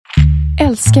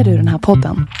Älskar du den här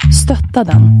podden? Stötta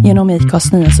den genom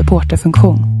IKAs nya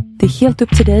supporterfunktion. Det är helt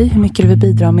upp till dig hur mycket du vill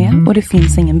bidra med och det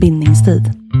finns ingen bindningstid.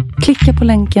 Klicka på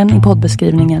länken i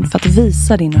poddbeskrivningen för att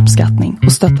visa din uppskattning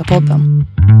och stötta podden.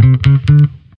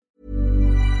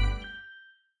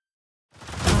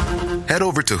 Head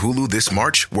over to Hulu this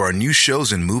March, where our new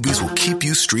shows and movies will keep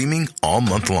you streaming all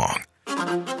month long.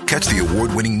 Catch the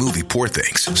award-winning movie Poor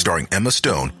Things, starring Emma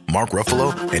Stone, Mark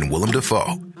Ruffalo, and Willem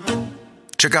Dafoe.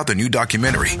 Check out the new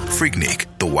documentary, Freaknik,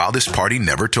 The Wildest Party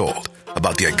Never Told,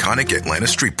 about the iconic Atlanta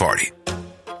Street Party.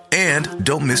 And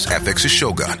don't miss FX's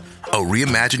Shogun, a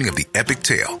reimagining of the epic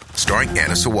tale, starring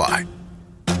Anna Sawai.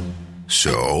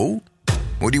 So,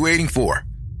 what are you waiting for?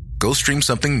 Go stream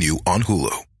something new on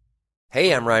Hulu.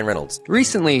 Hey, I'm Ryan Reynolds.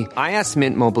 Recently, I asked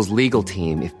Mint Mobile's legal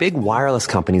team if big wireless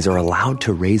companies are allowed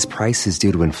to raise prices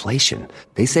due to inflation.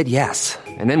 They said yes.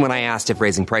 And then when I asked if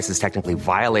raising prices technically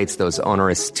violates those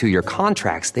onerous two-year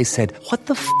contracts, they said, "What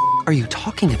the f*** are you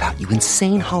talking about, you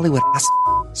insane Hollywood ass?"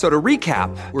 So to recap,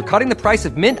 we're cutting the price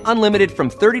of Mint Unlimited from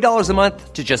 $30 a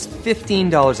month to just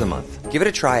 $15 a month. Give it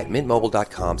a try at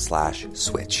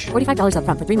mintmobile.com/switch. $45 up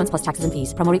front for 3 months plus taxes and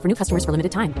fees. Promo rate for new customers for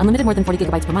limited time. Unlimited more than 40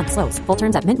 gigabytes per month. Slows full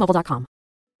terms at mintmobile.com.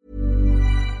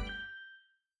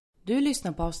 Du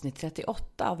lyssnar på avsnitt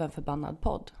 38 av en förbannad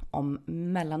podd om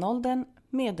mellanåldern,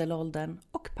 medelåldern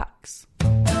och Pax.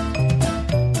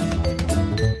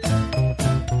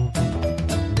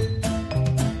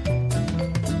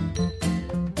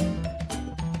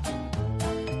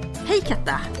 Hej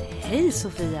Katta! Hej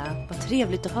Sofia, vad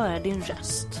trevligt att höra din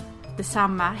röst.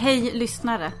 Detsamma. Hej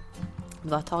lyssnare. Det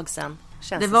var ett tag sedan.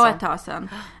 Det var ett tag sedan.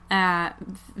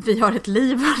 Vi har ett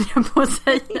liv, höll jag på att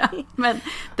säga. Men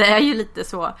det är ju lite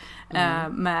så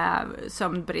med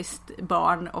sömnbrist,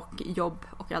 barn och jobb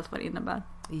och allt vad det innebär.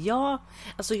 Ja,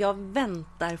 alltså jag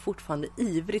väntar fortfarande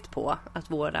ivrigt på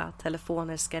att våra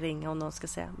telefoner ska ringa och någon ska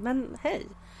säga: men hej,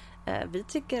 vi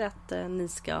tycker att ni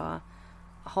ska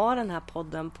ha den här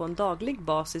podden på en daglig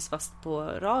basis fast på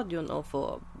radion och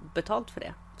få betalt för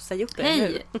det. Säg upp det.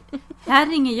 Hej, här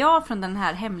ringer jag från den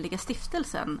här hemliga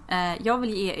stiftelsen. Jag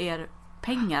vill ge er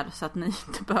pengar så att ni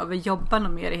inte behöver jobba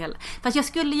något mer i hela. Fast jag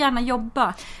skulle gärna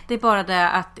jobba. Det är bara det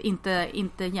att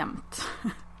inte jämt.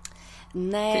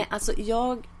 Nej, alltså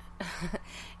jag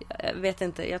vet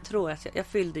inte. Jag tror att jag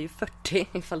fyllde ju 40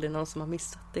 ifall det är någon som har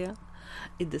missat det.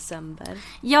 I december.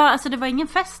 Ja, alltså det var ingen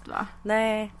fest va?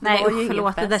 Nej,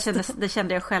 förlåt. Det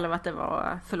kände jag själv att det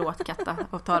var, förlåt Katta,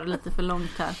 och ta det lite för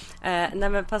långt här. Nej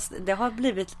men fast det har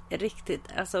blivit riktigt,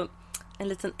 alltså en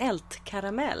liten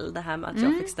ältkaramell det här med att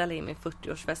jag fick ställa in min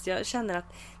 40-årsfest. Jag känner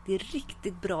att det är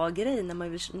riktigt bra grej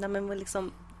när man vill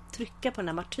liksom trycka på den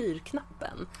här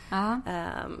martyrknappen.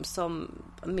 Som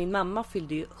min mamma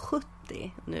fyllde ju 70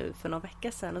 nu för några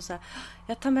veckor sedan och så här,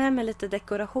 jag tar med mig lite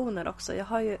dekorationer också. Jag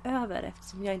har ju över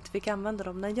eftersom jag inte fick använda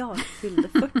dem när jag fyllde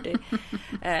 40.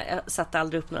 Jag satte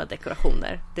aldrig upp några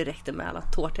dekorationer. Det räckte med alla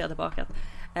tårtor jag hade bakat.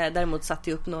 Däremot satte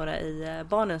jag upp några i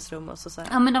barnens rum och så här.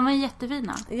 Ja, men de var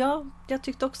jättefina. Ja, jag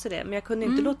tyckte också det. Men jag kunde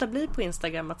inte låta bli på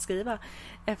Instagram att skriva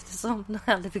eftersom jag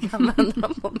aldrig fick använda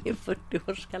dem på min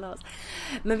 40-årskalas.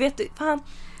 Men vet du, fan,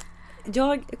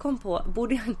 jag kom på,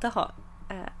 borde jag inte ha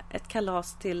ett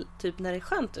kalas till typ när det är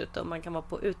skönt ute och man kan vara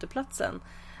på uteplatsen.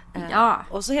 Ja.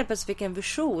 Och så helt plötsligt fick jag en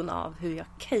vision av hur jag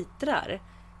caterar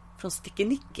från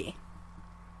Sticky-Nicky.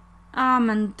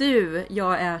 Men du,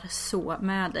 jag är så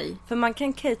med dig. För man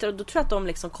kan catera och då tror jag att de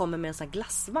liksom kommer med en sån här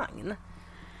glassvagn.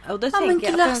 Och då men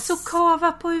glass och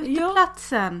kava på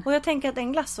uteplatsen. Ja. Och jag tänker att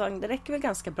en glassvagn, det räcker väl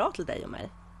ganska bra till dig och mig.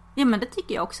 Ja, men det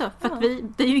tycker jag också. För att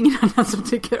det är ju ingen annan som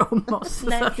tycker om oss.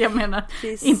 Så att jag menar,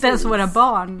 precis. Inte ens våra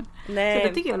barn. Nej. Så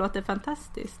det tycker jag låter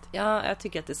fantastiskt. Ja, jag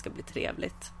tycker att det ska bli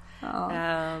trevligt. Ja.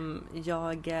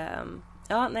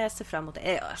 Jag ser fram emot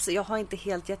det. Alltså, jag har inte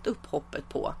helt gett upp hoppet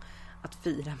på att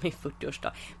fira min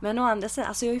 40-årsdag. Men å andra sidan,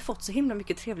 alltså jag har ju fått så himla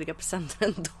mycket trevliga presenter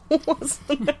ändå.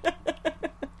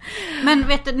 Men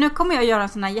vet du, nu kommer jag göra en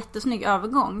sån här jättesnygg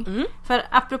övergång. För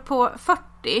apropå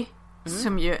 40,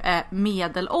 som ju är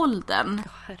medelåldern.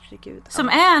 Herregud. Som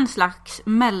är en slags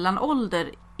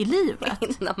mellanålder i livet.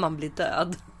 Innan man blir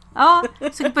död. Ja,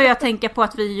 så börjar jag tänka på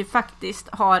att vi ju faktiskt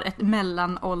har ett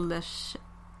mellanålders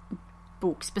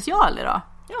bokspecial idag.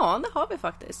 Ja, det har vi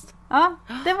faktiskt. Ja,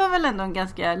 det var väl ändå en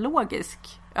ganska logisk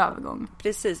övergång.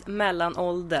 Precis,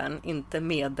 mellanåldern, inte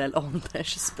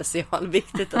medelålders special.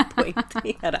 Viktigt att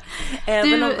poängtera.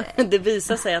 Även om det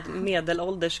visar sig att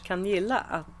medelålders kan gilla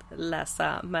att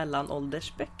läsa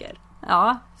mellanåldersböcker.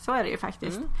 Ja, så är det ju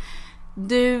faktiskt.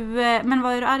 Men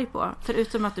vad är du arg på?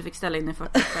 Förutom att du fick ställa in i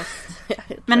 40-fest.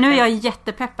 Men nu är jag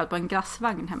jättepeppad på en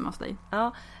glassvagn hemma hos dig.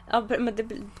 Ja, men det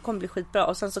kommer bli skitbra.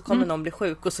 Och sen så kommer någon bli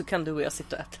sjuk och så kan du och jag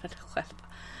sitta och äta det själva.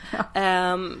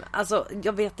 Ja. Alltså,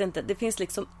 jag vet inte. Det finns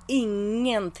liksom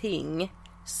ingenting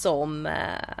som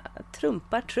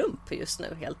trumpar Trump just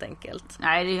nu, helt enkelt.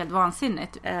 Nej, det är helt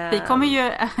vansinnigt. Vi kommer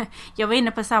ju... Jag var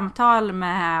inne på samtal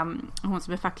med hon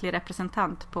som är facklig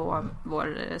representant på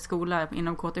vår skola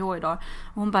inom KTH idag.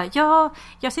 Och hon bara,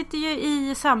 jag sitter ju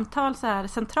i samtal så här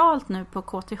centralt nu på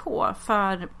KTH,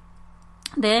 för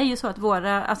det är ju så att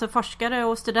våra forskare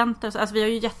och studenter, alltså vi har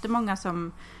ju jättemånga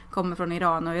som kommer från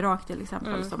Iran och Irak till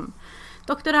exempel, som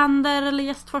doktorander eller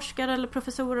gästforskare eller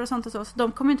professorer och sånt och så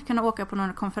de kommer inte kunna åka på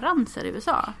några konferenser i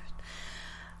USA.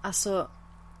 Alltså,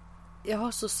 jag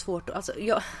har så svårt att, alltså,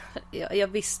 jag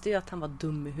visste ju att han var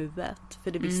dum i huvudet,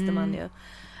 för det visste man ju.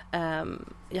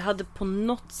 Jag hade på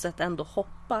något sätt ändå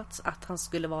hoppats att han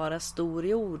skulle vara stor i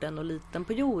jorden och liten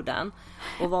på jorden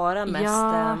och vara mest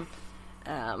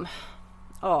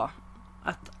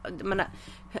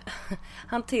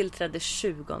han tillträdde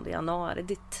 20 januari.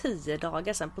 Det är 10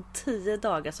 dagar sedan. På 10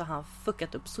 dagar så har han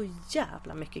fuckat upp så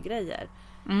jävla mycket grejer.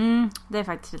 Det är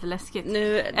faktiskt lite läskigt.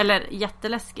 Eller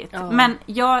jätteläskigt. Ja. Men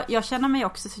jag känner mig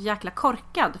också så jäkla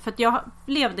korkad. För att jag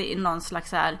levde i någon slags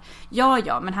så här,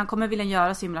 men han kommer vilja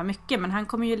göra så himla mycket. Men han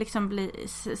kommer ju liksom bli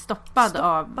stoppad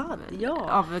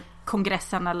av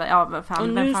kongressen eller av fan, och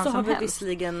vem nu fan så som har vi helst.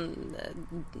 visserligen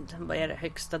vad är det,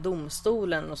 högsta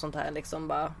domstolen och sånt här liksom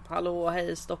bara, hallå,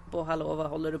 hej, stopp och hallå, vad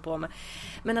håller du på med?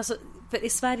 Men alltså, för i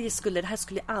Sverige det här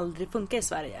skulle aldrig funka i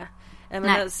Sverige.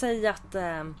 Men säg att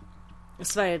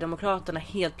Sverigedemokraterna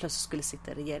helt plötsligt skulle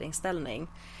sitta i regeringsställning,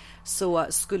 så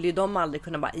skulle ju de aldrig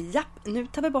kunna bara, nu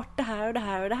tar vi bort det här och det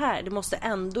här och det här. Det måste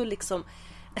ändå liksom,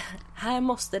 här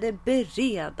måste det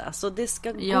beredas och det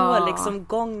ska gå liksom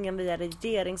gången via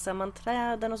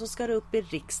regeringssammanträden och så ska det upp i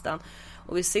riksdagen.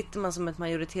 Och vi sitter man som ett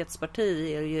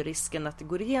majoritetsparti är ju risken att det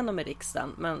går igenom i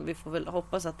riksdagen, men vi får väl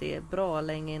hoppas att det är bra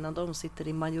länge innan de sitter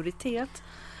i majoritet.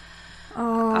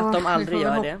 Att de aldrig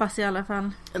gör det. Hoppas i alla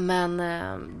fall. Men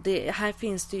här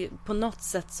finns det ju på något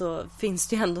sätt, så finns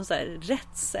det ju ändå så här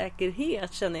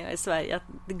rättssäkerhet, känner jag, i Sverige, att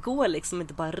det går liksom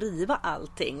inte bara riva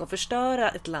allting och förstöra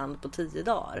ett land på 10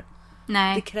 dagar.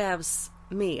 Nej. Det krävs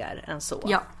mer än så.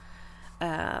 Ja.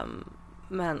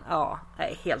 Men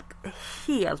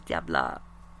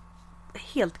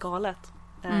helt galet.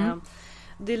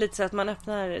 Det är lite så att man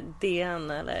öppnar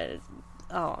DN eller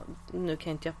nu kan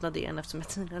jag inte öppna DN eftersom jag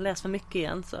tidigare läst för mycket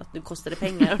igen, så att nu kostar det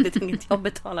pengar och det tänker inte jag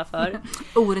betala för.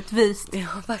 Orättvist. Ja,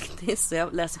 faktiskt. Så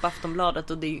jag läser på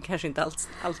Aftonbladet och det är ju kanske inte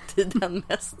alltid den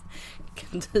mest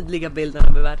tydliga bilden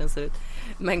av hur världen ser ut,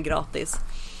 men gratis.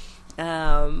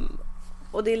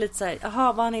 Och det är lite så här,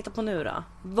 vad har han hittat på nu då?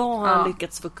 Vad har han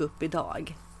lyckats fucka upp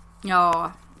idag?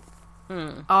 Ja.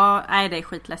 Ja, nej, det är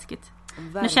skitläskigt.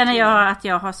 Verkligen. Nu känner jag att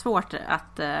jag har svårt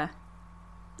att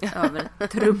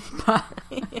övertrumpa.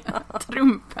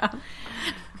 Trumpa.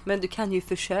 Men du kan ju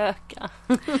försöka.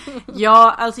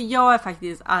 Ja, alltså jag är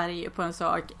faktiskt arg på en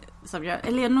sak som jag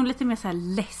är nog lite mer så här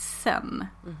ledsen.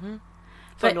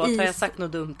 Förlåt, har jag sagt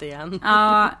något dumt igen?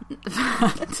 Ja, för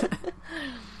att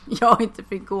jag inte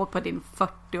fick gå på din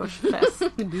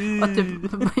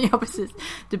 40-årsfest. Och precis.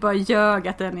 Du bara ljög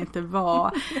att den inte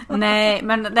var. Nej,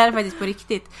 men det är faktiskt på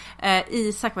riktigt.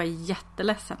 Isak var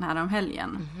jätteledsen här om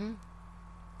helgen.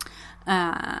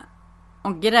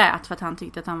 Och grät för att han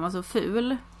tyckte att han var så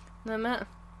ful. Nämen.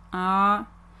 Ja.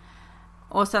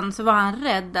 Och sen så var han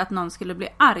rädd att någon skulle bli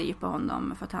arg på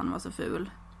honom för att han var så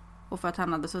ful. Och för att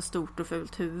han hade så stort och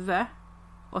fult huvud.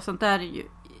 Och sånt där är ju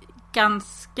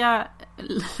ganska...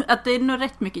 Att det är nog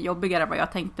rätt mycket jobbigare än vad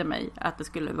jag tänkte mig att det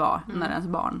skulle vara när ens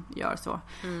barn gör så.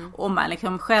 Och man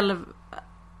liksom själv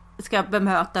ska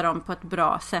bemöta dem på ett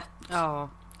bra sätt. Ja.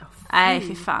 Nej,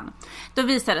 fy fan. Då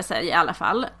visade det sig i alla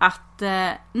fall att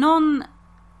någon,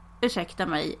 ursäkta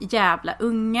mig, jävla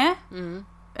unge,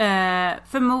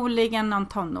 förmodligen någon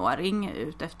tonåring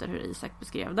ut efter hur Isak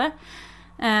beskrev det,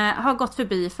 har gått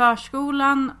förbi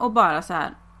förskolan och bara så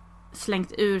här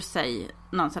slängt ur sig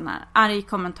någon sån här arg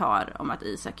kommentar om att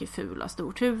Isak är ful och har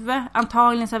stort huvud.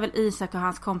 Antagligen så har väl Isak och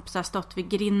hans kompisar stått vid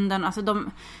grinden. Alltså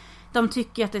de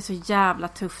tycker att det är så jävla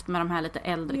tufft med de här lite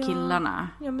äldre killarna.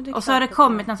 Ja, och så har det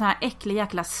kommit någon sån här äcklig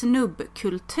jäkla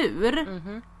snubbkultur.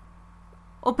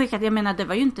 Och på att jag menar, det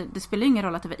var ju inte, det spelar ju ingen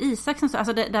roll att det var Isak som stod.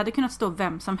 Alltså det hade kunnat stå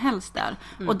vem som helst där.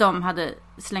 Och de hade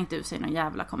slängt ut sig någon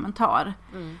jävla kommentar.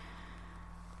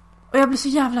 Och jag blir så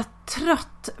jävla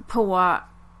trött på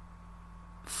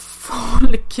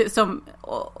folk som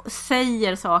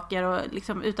säger saker och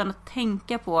liksom utan att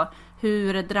tänka på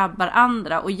hur det drabbar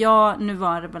andra. Och nu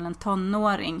var det väl en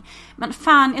tonåring. Men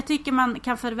fan, jag tycker man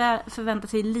kan förvänta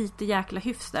sig lite jäkla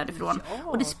hyfs därifrån. Ja,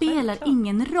 och det spelar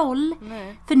ingen roll.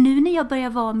 Nej. För nu när jag börjar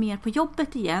vara mer på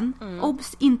jobbet igen,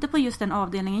 obs, inte på just den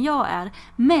avdelningen jag är,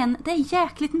 men det är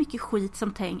jäkligt mycket skit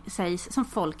som sägs som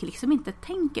folk liksom inte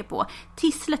tänker på.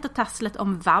 Tisslet och tasslet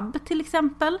om vab till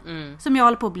exempel, som jag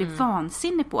håller på att bli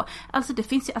vansinnig på. Alltså det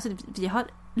finns ju, alltså vi har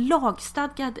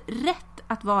lagstadgad rätt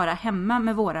att vara hemma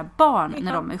med våra barn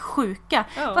när de är sjuka.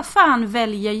 Ja. Vad fan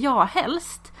väljer jag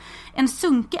helst? En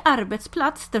sunkig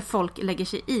arbetsplats där folk lägger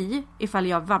sig i ifall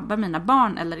jag vabbar mina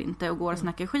barn eller inte och går och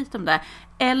snackar skit om det.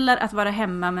 Eller att vara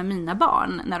hemma med mina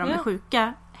barn när de är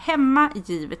sjuka. Hemma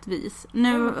givetvis.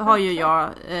 Nu har ju jag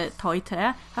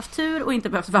haft tur och inte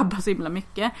behövt vabba så himla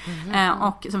mycket.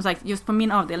 Och som sagt, just på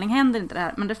min avdelning händer inte det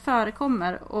här. Men det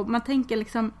förekommer. Och man tänker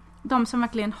liksom, de som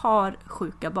verkligen har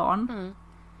sjuka barn.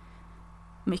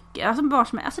 Mycket. Alltså barn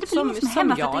som alltså det blir som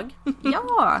hemma jag.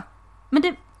 Ja.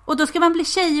 Men och då ska man bli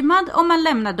shamead om man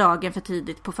lämnar dagen för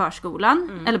tidigt på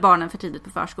förskolan. Eller barnen för tidigt på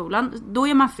förskolan. Då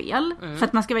är man fel. För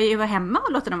att man ska vara hemma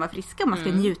och låta dem vara friska. Och man ska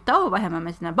njuta av att vara hemma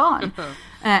med sina barn.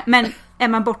 Men är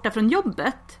man borta från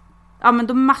jobbet, ja men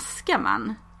då maskar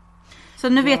man. Så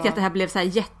nu vet jag att det här blev så här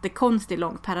jättekonstig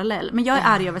lång parallell. Men jag är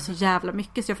arg över så jävla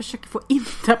mycket, så jag försöker få in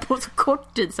det på så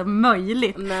kort tid som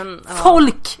möjligt. Men,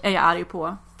 folk är jag arg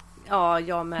på. Ja,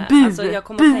 jag med. Alltså, jag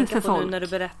kommer att tänka på folk. Nu när du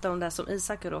berättar om det som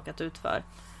Isak har råkat ut för.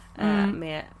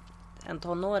 Med en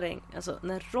tonåring. Alltså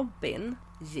när Robin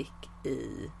gick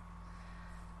i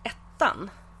 1:an,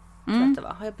 tror jag att det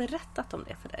var. Har jag berättat om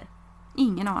det för dig?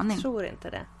 Ingen aning. Jag tror inte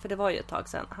det. För det var ju ett tag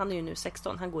sedan. Han är ju nu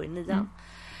 16, han går i 9:an.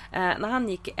 När han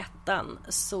gick i 1:an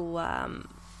så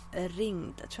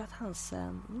ringde, jag tror att hans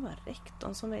det var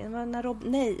rektorn som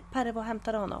när Perre var och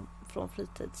hämtade honom från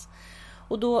fritids.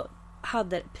 Och då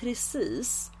hade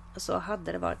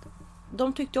det varit,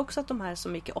 de tyckte också att de här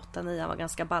som gick i 8-9 var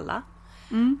ganska balla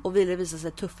och ville visa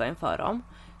sig tuffa inför dem.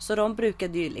 Så de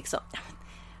brukade ju liksom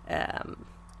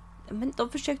men de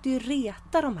försökte ju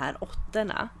reta de här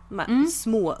 8:orna, de här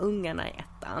små ungarna i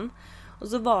 1:an. Och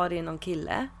så var det någon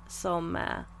kille som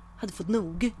hade fått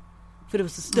nog, för det var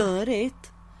så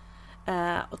störigt.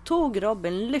 Och tog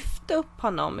Robin, lyfte upp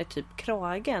honom i typ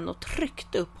kragen och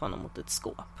tryckte upp honom mot ett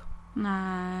skåp.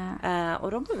 Nej.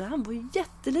 Och Robin, han var ju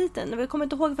jätteliten. Jag kommer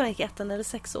inte ihåg om han gick 1 eller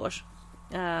 6 års.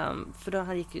 För då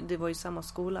det var ju samma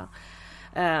skola.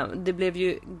 Det blev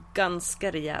ju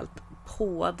ganska rejält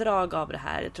pådrag av det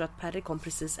här. Jag tror att Perry kom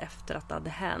precis efter att det hade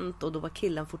hänt. Och då var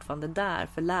killen fortfarande där.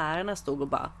 För lärarna stod och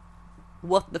bara,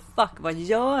 what the fuck, vad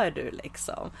gör du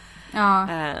liksom? Ja.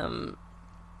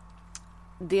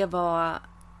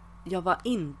 Jag var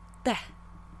inte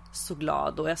så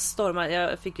glad. Och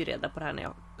jag fick ju reda på det här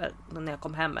när jag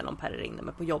kom hem, eller om Perry ringde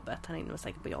mig på jobbet. Han ringde mig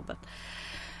säkert på jobbet.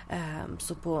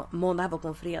 Så på måndag, var på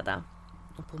en fredag.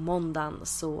 Och på måndagen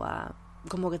så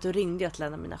kom jag ihåg att jag ringde till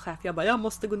en av mina chefer. Jag bara, jag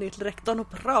måste gå ner till rektorn och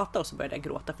prata. Och så började jag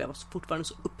gråta för jag var fortfarande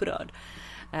så upprörd.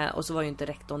 Och så var ju inte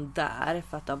rektorn där,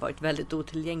 för att det har varit väldigt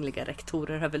otillgängliga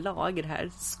rektorer överlag i det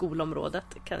här skolområdet,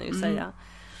 kan jag ju säga.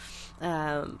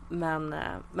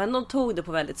 Men de tog det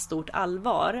på väldigt stort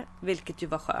allvar, vilket ju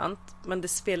var skönt. Men det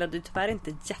spelade ju tyvärr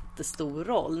inte jättestor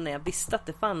roll när jag visste att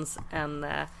det fanns en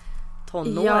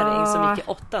tonåring som gick i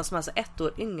 8, som alltså 1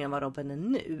 år yngre än vad Robin är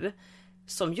nu,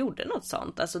 som gjorde något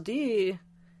sånt. Alltså det är ju,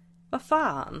 vad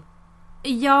fan.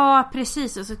 Ja,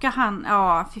 precis. Och så ska han,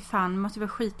 fy fan, det måste vara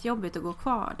skitjobbigt att gå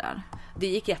kvar där. Det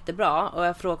gick jättebra. Och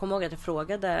jag kommer ihåg att jag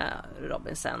frågade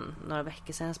Robin sen några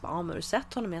veckor sedan. Jag sa, men har du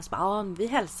sett honom? Jag sa, vi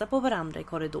hälsar på varandra i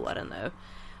korridoren nu.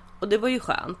 Och det var ju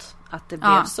skönt att det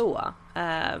blev så.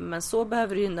 Men så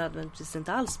behöver det ju nödvändigtvis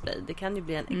inte alls bli. Det kan ju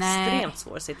bli en extremt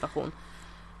svår situation.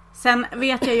 Sen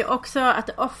vet jag ju också att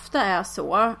det ofta är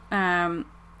så.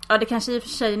 Ja, det kanske i och för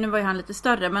sig, nu var ju han lite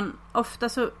större, men ofta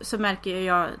så märker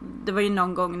jag, det var ju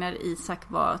någon gång när Isak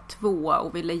var 2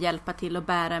 och ville hjälpa till att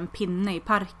bära en pinne i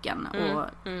parken och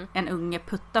en unge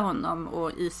puttade honom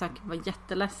och Isak var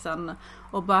jätteledsen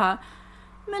och bara,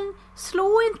 men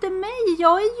slå inte mig,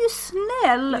 jag är ju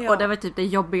snäll. Ja. Och det var typ det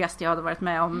jobbigaste jag hade varit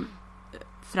med om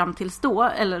fram tills då,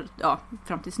 eller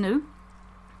fram tills nu.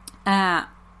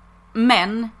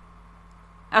 Men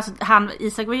alltså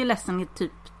Isak var ju ledsen i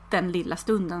typ den lilla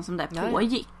stunden som det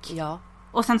pågick. Ja.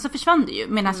 Och sen så försvann det ju.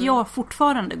 Medan jag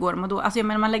fortfarande går och då. Alltså jag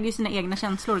menar, man lägger ju sina egna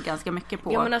känslor ganska mycket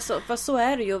på. Ja, men alltså, för så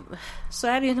är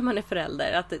det ju när man är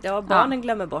förälder. Att barnen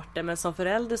glömmer bort det. Men som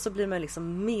förälder så blir man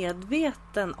liksom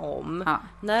medveten om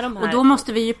när de här... Och då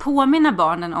måste vi ju påminna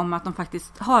barnen om att de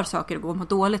faktiskt har saker att gå och må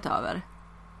dåligt över.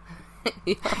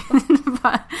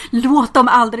 Låt dem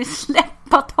aldrig släppa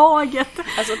släppa taget.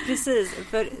 Alltså precis,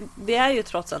 för vi är ju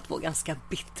trots allt två ganska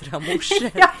bittra morsor.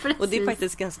 Ja, och det är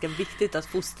faktiskt ganska viktigt att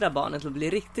fostra barnet att bli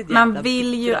riktigt jävla Man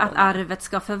vill ju att arvet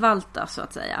ska förvaltas, så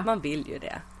att säga. Man vill ju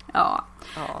det. Ja.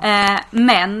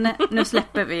 Men nu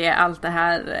släpper vi allt det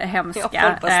här hemska.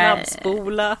 Jag hoppas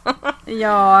snabbspola.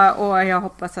 Ja, och jag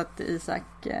hoppas att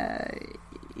Isak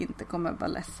inte kommer vara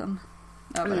ledsen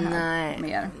över det här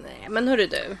mer. Nej, men hörru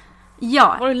du. Ja.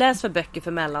 Vad har du läst för böcker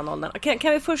för mellanåldern?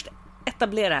 Kan vi först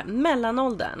etablera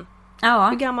mellanåldern? Ja.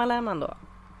 Hur gammal är man då?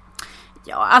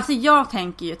 Ja, alltså jag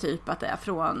tänker ju typ att det är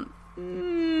från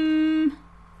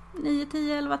 9,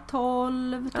 10, 11,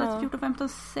 12, 13, 14, 15,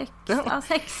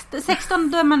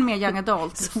 16, då är man mer young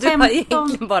adult. Så du har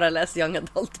egentligen bara läst young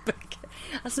adult-böcker.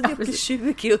 Alltså det är upp till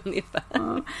 20 ungefär.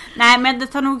 Ja. Nej, men det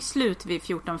tar nog slut vid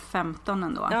 14-15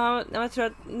 ändå. Ja, jag tror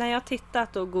att när jag har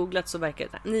tittat och googlat så verkar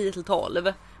det 9 till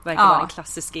 12 verkar vara den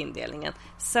klassiska indelningen.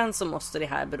 Sen så måste det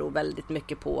här bero väldigt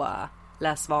mycket på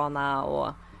läsvana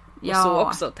och så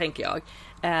också, tänker jag.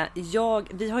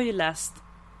 Vi har ju läst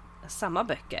samma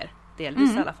böcker,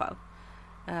 delvis i alla fall.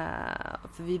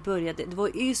 För vi började, det var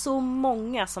ju så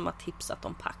många som har tipsat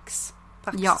om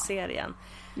Pax-serien.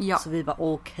 Ja. Så vi var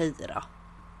okej då.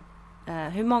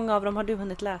 Hur många av dem har du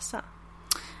hunnit läsa?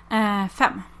 5.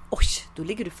 Oj, då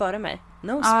ligger du före mig.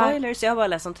 No spoilers, jag har bara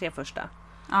läst de 3 första.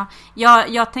 Ja,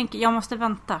 jag tänker, jag måste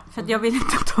vänta. För jag vill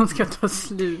inte att de ska ta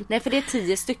slut. Nej, för det är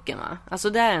 10 stycken, va? Alltså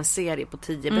det är en serie på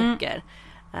 10 böcker.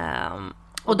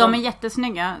 Och de är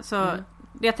jättesnygga. Så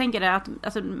jag tänker att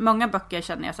alltså, många böcker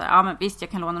känner jag så här, men visst,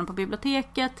 jag kan låna dem på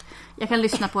biblioteket. Jag kan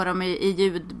lyssna på dem i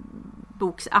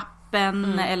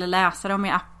ljudboksappen. Eller läsa dem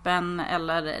i appen.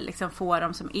 Eller liksom få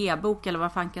dem som e-bok eller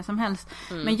vad fanken som helst.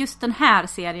 Men just den här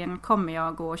serien kommer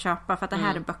jag gå och köpa. För att det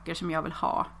här är böcker som jag vill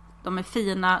ha. De är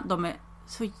fina, de är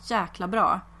så jäkla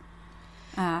bra.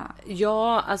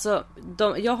 Ja, alltså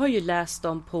jag har ju läst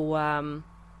dem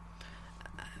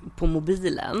på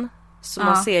mobilen. Så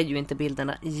man ser ju inte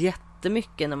bilderna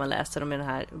jättemycket när man läser dem i den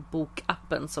här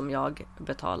bokappen som jag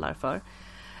betalar för.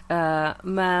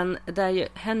 Men det är ju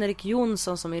Henrik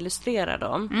Jonsson som illustrerar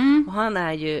dem. Och han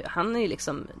är ju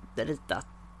liksom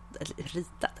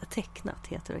tecknat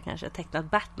heter det kanske.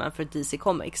 Tecknat Batman för DC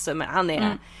Comics. Men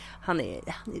han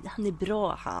är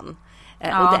bra han.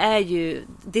 Och det är ju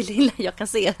det lilla jag kan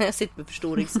se när jag sitter med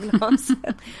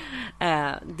förstoringsglasen.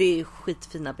 Det är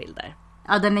skitfina bilder.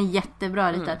 Ja, den är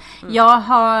jättebra ritad. Jag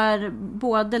har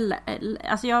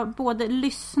både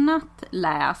lyssnat,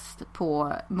 läst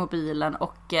på mobilen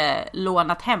och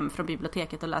lånat hem från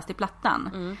biblioteket och läst i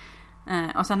plattan.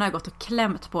 Och sen har jag gått och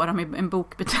klämt på dem i en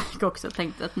bokbutik också och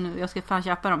tänkt att nu jag ska fan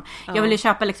köpa dem. Jag vill ju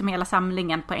köpa liksom hela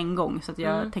samlingen på en gång, så att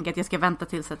jag tänker att jag ska vänta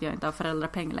till så att jag inte har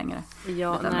föräldrapeng längre.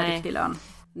 Utan en riktig lön.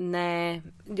 Nej,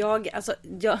 jag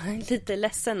är lite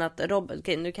ledsen att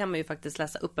nu kan man ju faktiskt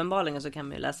läsa, uppenbarligen så kan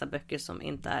man ju läsa böcker som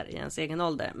inte är i ens egen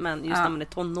ålder. Men just när man är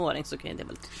tonåring så kan det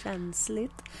vara lite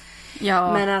känsligt.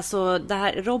 Ja. Men alltså,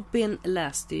 Robin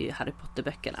läste ju Harry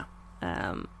Potter-böckerna.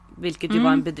 Vilket ju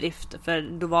var en bedrift, för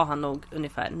då var han nog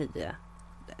ungefär 9,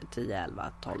 10, 11,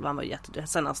 12. Han var jättedryg.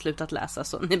 Sen har han slutat läsa,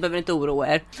 så ni behöver inte oroa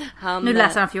er. Nu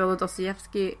läser han Fjodor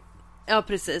Dostojevskij. Ja,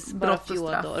 precis. Bara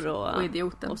Fjodor och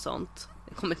idioten och sånt.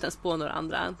 Jag kommer inte ens på några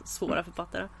andra svåra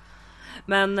författare.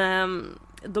 Men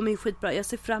de är ju skitbra. Jag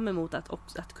ser fram emot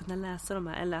att kunna läsa de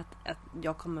här. Eller att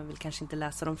jag kommer väl kanske inte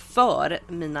läsa dem för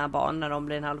mina barn när de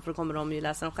blir en halv. För då kommer de ju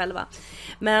läsa dem själva.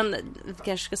 Men vi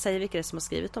kanske ska säga vilka det är som har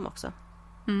skrivit dem också.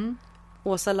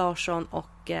 Åsa Larsson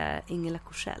och Ingela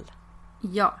Korsell.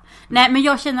 Ja, nej men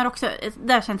jag känner också,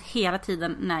 det har jag känt hela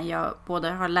tiden när jag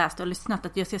både har läst och lyssnat,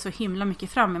 att jag ser så himla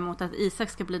mycket fram emot att Isak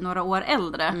ska bli några år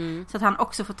äldre, så att han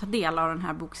också får ta del av den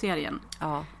här bokserien.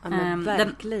 Ja, men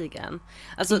verkligen.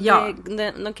 Alltså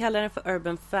de kallar den för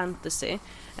urban fantasy,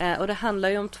 och det handlar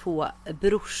ju om 2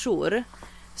 brorsor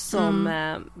som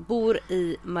bor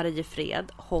i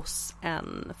Mariefred hos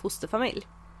en fosterfamilj.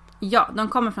 Ja, de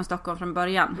kommer från Stockholm från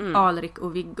början, Alrik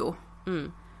och Viggo.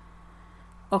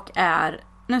 Och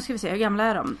nu ska vi se, hur gamla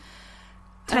är de?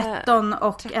 13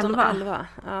 och 11.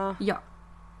 Ja.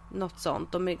 Något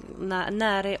sånt. De är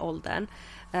nära i åldern.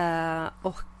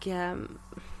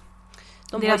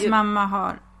 Deras mamma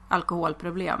har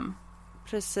alkoholproblem.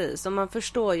 Precis, och man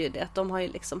förstår ju det. Att de har ju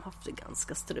liksom haft det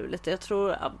ganska struligt. Jag tror,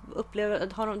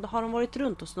 har de varit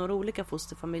runt hos några olika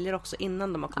fosterfamiljer också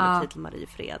innan de har kommit hit till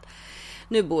Mariefred.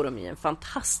 Nu bor de i en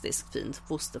fantastiskt fin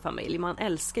fosterfamilj. Man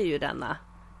älskar ju denna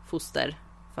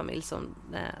fosterfamilj som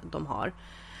de har.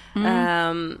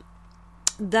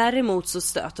 Däremot så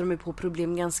stöter de ju på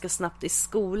problem ganska snabbt i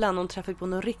skolan. De träffar på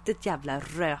någon riktigt jävla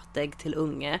rötägg till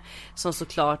unge. Som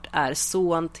såklart är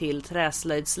son till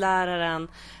träslöjdsläraren.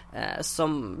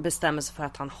 Som bestämmer sig för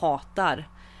att han hatar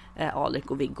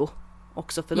Alrik och Viggo.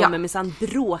 Också för de är minsann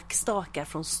bråkstakar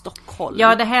från Stockholm.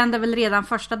 Ja, det händer väl redan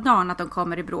första dagen att de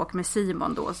kommer i bråk med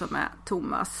Simon då, som är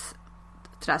Thomas,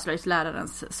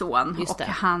 träslöjdslärarens son. Just det. Och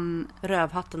han...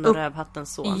 Rövhatten och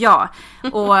Rövhattens son. Ja,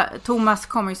 och Thomas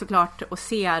kommer ju såklart och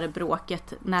ser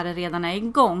bråket när det redan är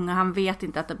igång. Han vet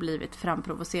inte att det blivit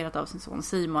framprovocerat av sin son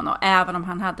Simon. Och även om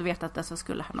han hade vetat det så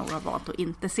skulle han nog ha valt att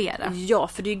inte se det. Ja,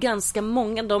 för det är ju ganska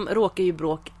många, de råkar ju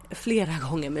bråk flera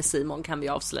gånger med Simon, kan vi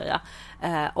avslöja.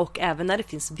 Och även när det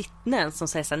finns vittnen som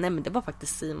säger så här, nej men det var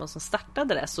faktiskt Simon som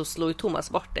startade det, så slår ju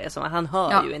Thomas bort det. Så han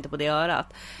hör ju inte på det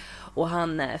örat. Och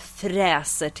han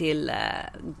fräser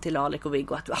till Alrik och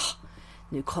Viggo att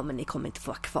nu kommer ni inte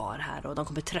få vara kvar här, och de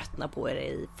kommer tröttna på er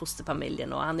i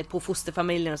fosterfamiljen. Och han är på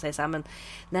fosterfamiljen och säger så här, men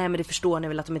nej, men det förstår ni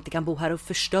väl att de inte kan bo här och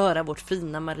förstöra vårt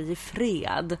fina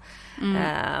Mariefred.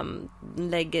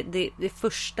 Det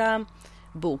första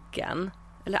boken,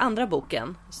 eller andra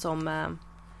boken, som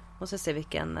måste jag se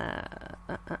vilken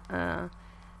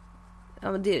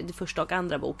ja, det första och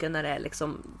andra boken, när det är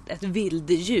liksom ett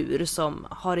vilddjur som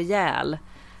har ihjäl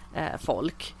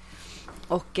folk.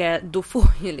 Och då får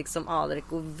ju liksom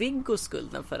Alrik och Viggo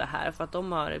skulden för det här, för att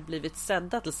de har blivit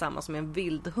sedda tillsammans med en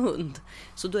vildhund.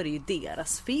 Så då är det ju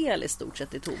deras fel i stort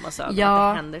sett i Thomas ögon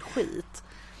att det händer skit.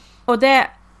 Och det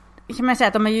kan man säga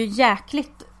att de är ju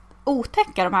jäkligt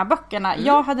otäcka, de här böckerna.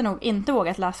 Jag hade nog inte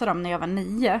vågat läsa dem när jag var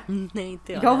 9. Nej,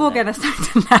 inte jag vågar nästan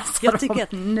inte läsa jag tycker dem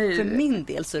att nu. För min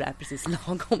del så är det här precis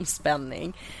lagom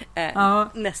spänning.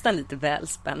 Nästan lite väl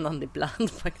spännande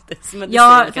ibland faktiskt. Men det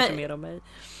säger kanske mer om mig.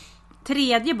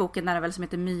 Tredje boken är det väl som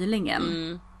heter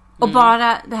Mylingen. Och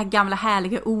bara det här gamla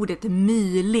härliga ordet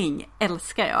myling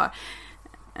älskar jag.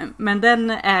 Men den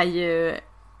är ju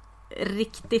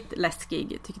riktigt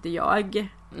läskig, tyckte jag.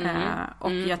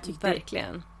 Och jag tyckte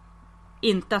verkligen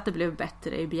inte att det blev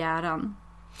bättre i Begäran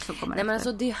som kommer efter. Men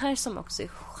alltså det här som också är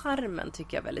charmen,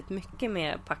 tycker jag väldigt mycket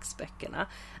med Pax-böckerna,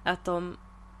 att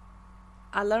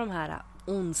alla de här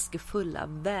ondskefulla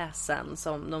väsen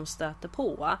som de stöter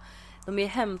på, de är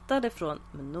hämtade från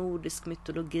nordisk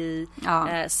mytologi,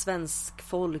 svensk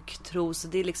folktro, så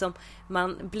det är liksom,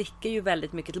 man blickar ju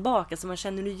väldigt mycket tillbaka, så man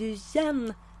känner ju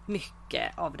igen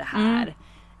mycket av det här.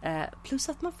 Plus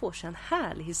att man får sig en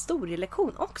härlig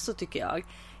historielektion också, tycker jag.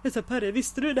 Jag sa, Perre,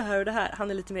 visste du det här och det här? Han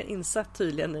är lite mer insatt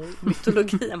tydligen i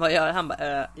mytologin än vad jag är. Han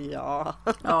bara, ja.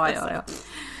 Ja.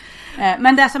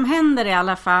 Men det som händer i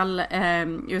alla fall,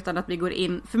 utan att vi går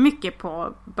in för mycket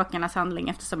på böckernas handling,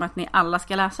 eftersom att ni alla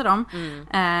ska läsa dem,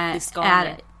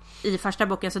 är i första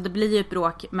boken, så det blir ju ett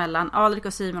bråk mellan Alrik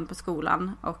och Simon på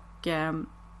skolan, och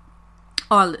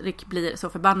Alrik blir så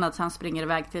förbannad så han springer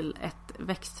iväg till ett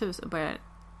växthus och börjar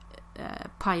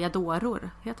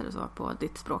pajadoror, heter det så på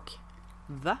ditt språk?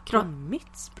 Va? På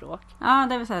mitt språk? Ja,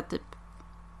 det vill säga typ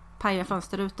paja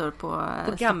fönsterrutor på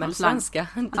gammelsvenska.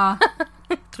 Ja.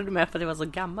 Jag trodde med för att det var så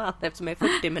gammalt, eftersom jag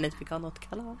är 40 men inte fick ha något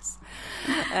kalas.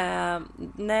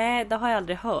 Nej, det har jag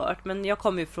aldrig hört, men jag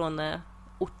kommer ju från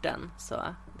orten, så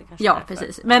det kanske ja,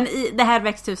 precis. Men det här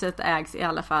växthuset ägs i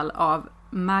alla fall av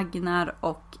Magnar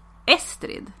och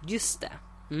Estrid. Just det.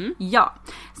 Ja,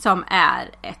 som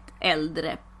är ett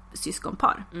äldre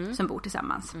syskonpar som bor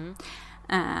tillsammans.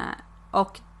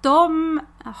 Och de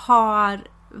har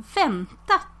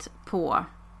väntat på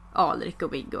Alrik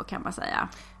och Viggo, kan man säga.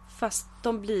 Fast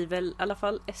de blir väl, i alla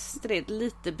fall Estrid,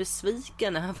 lite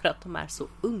besviken över att de är så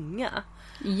unga.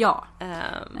 Ja.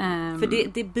 För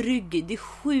det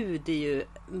sjuder ju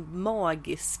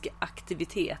magisk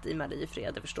aktivitet i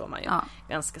Mariefred, det förstår man ju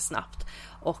ganska snabbt.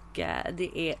 Och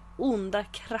det är onda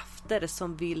krafter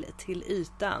som vill till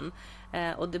ytan.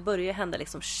 Och det börjar hända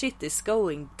liksom, shit is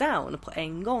going down på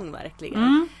en gång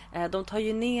verkligen. De tar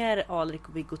ju ner Alrik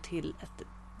och Viggo till ett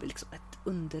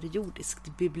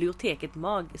underjordiskt bibliotek, ett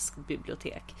magiskt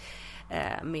bibliotek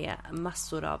med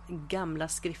massor av gamla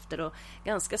skrifter, och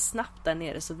ganska snabbt där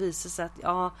nere så visar sig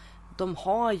att de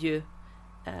har ju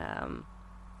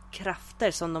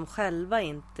krafter som de själva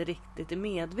inte riktigt är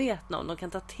medvetna om. De kan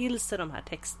ta till sig de här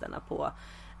texterna på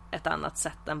ett annat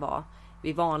sätt än vad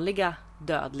vi vanliga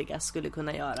dödliga skulle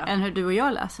kunna göra. Än hur du och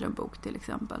jag läser en bok till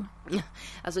exempel.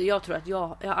 Alltså jag tror att jag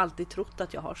har alltid trott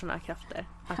att jag har såna här krafter.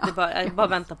 Att jag bara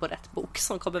väntar på rätt bok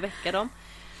som kommer väcka dem.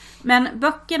 Men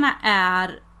böckerna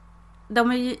det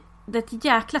är ett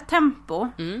jäkla tempo.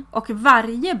 Och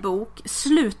varje bok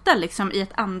slutar liksom i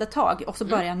ett andetag och så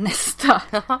börjar nästa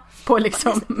på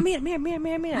liksom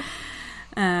mer.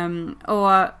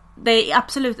 och Det är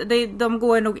absolut, de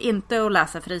går nog inte att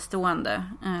läsa fristående.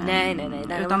 Nej.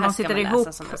 Utan de sitter ihop.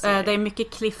 Det är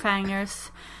mycket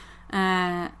cliffhangers.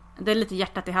 Det är lite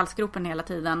hjärtat i halsgropen hela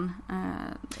tiden.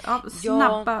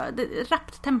 Snabba,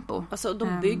 rappt tempo. Alltså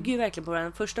de bygger ju verkligen på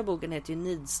den. Första boken heter ju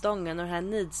Nidstången. Och den här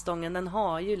nidstången, den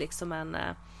har ju liksom en...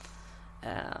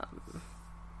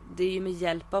 det är ju med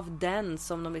hjälp av den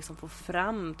som de liksom får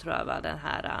fram, tror jag, den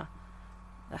här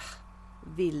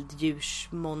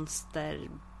vilddjursmonster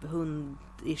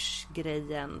hundish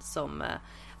grejen som...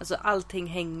 alltså allting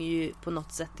hänger ju på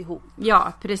något sätt ihop.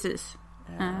 Ja, precis.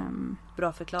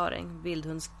 Bra förklaring.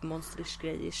 Vildhundsmonstrish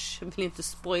grejish. Jag vill inte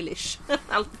spoilish.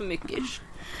 Allt för mycket ish.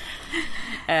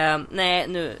 Nej,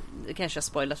 nu kanske jag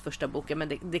spoilat första boken,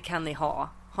 men det kan ni ha.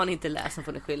 Har ni inte läst så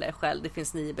får ni skylla er själv. Det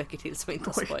finns 9 böcker till som inte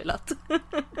har spoilat.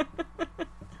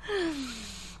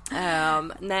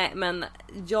 Nej, men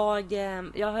jag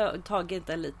har tagit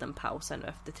en liten paus här nu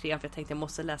efter 3, för jag tänkte jag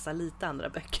måste läsa lite andra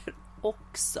böcker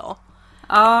också.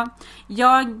 Ja,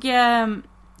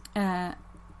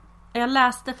 jag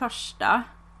läste första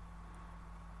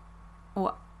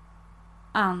och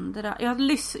andra. Jag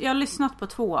har lyssnat på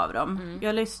 2 av dem.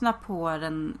 Jag lyssnar på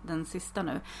den sista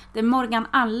nu. Det är Morgan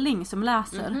Alling som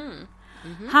läser.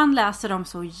 Han läser dem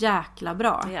så jäkla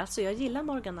bra. Ja, alltså jag gillar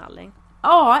Morgan Alling.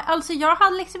 Ja, alltså jag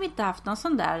hade liksom inte haft någon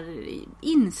sån där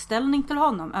inställning till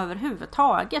honom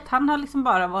överhuvudtaget. Han har liksom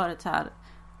bara varit så här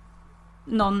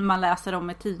någon man läser om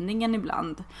i tidningen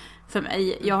ibland för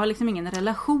mig. Jag har liksom ingen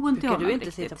relation till honom. Brukar du inte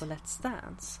riktigt titta på Let's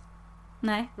Dance?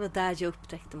 Nej. Det var där jag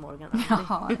upptäckte Morgan Alling.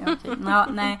 Jaha, ja, okej. Ja,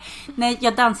 nej,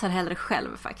 jag dansar hellre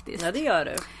själv faktiskt. Ja, det gör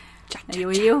du.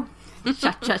 Jo.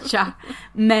 Cha.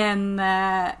 Men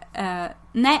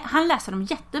nej, han läser dem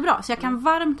jättebra. Så jag kan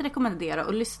varmt rekommendera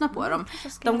att lyssna på dem.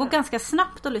 De går ganska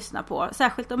snabbt att lyssna på.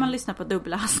 Särskilt om man lyssnar på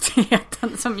dubbla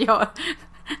hastigheten som jag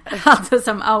hade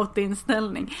som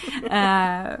autoinställning.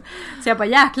 Så jag bara,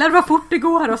 jäklar vad fort det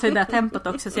går. Och så är det där tempot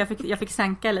också. Så jag fick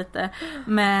sänka lite.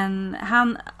 Men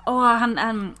han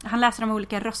läser de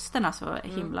olika rösterna så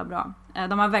himla bra.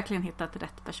 De har verkligen hittat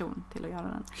rätt person till att göra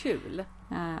den. Kul.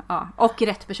 Ja, och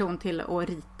rätt person till att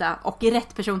rita. Och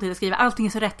rätt person till att skriva. Allting är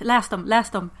så rätt. Läs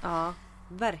dem. Ja,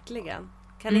 verkligen.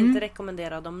 Kan inte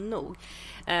rekommendera dem nog.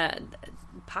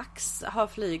 Pax har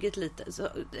flygit lite. Så,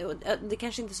 det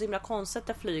kanske inte är så himla konstigt att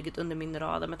jag flygit under min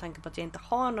radar med tanke på att jag inte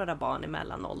har några barn i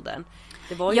mellanåldern.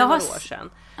 Det var ju några år sedan.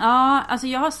 Ja, alltså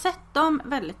jag har sett dem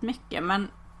väldigt mycket. Men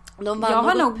jag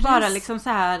har nog bara liksom så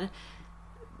här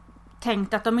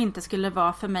tänkt att de inte skulle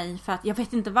vara för mig, för att jag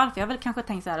vet inte varför. Jag har väl kanske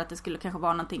tänkt så här att det skulle kanske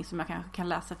vara någonting som jag kanske kan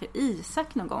läsa för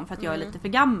Isak någon gång, för att jag är lite för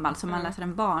gammal som man läser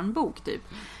en barnbok typ.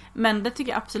 Men det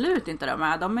tycker jag absolut inte de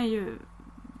är. De är ju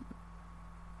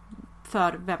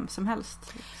för vem som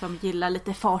helst som gillar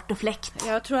lite fart och fläkt.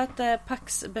 Jag tror att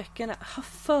Pax-böckerna har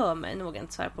för mig nog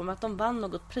inte så här på, men att de vann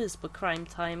något pris på Crime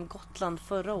Time Gotland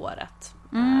förra året.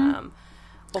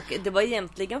 Och det var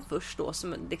egentligen först då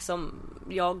som liksom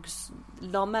jag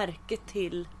la märke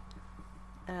till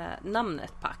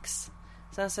namnet Pax.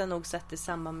 Sen så har jag nog sett det i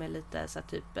samband med lite så här,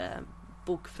 typ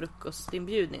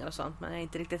bokfrukostinbjudningar och sånt, men jag har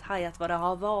inte riktigt hajat vad det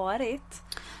har varit.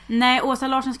 Nej, Åsa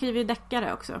Larsson skriver ju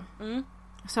deckare också.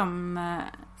 Som,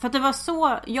 för att det var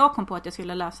så jag kom på att jag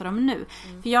skulle läsa dem nu.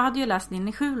 För jag hade ju läst In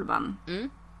i Skylvan.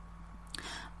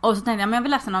 Och så tänkte jag, men jag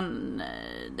vill läsa någon,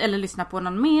 eller lyssna på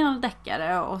någon mer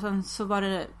deckare. Och sen så var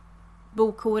det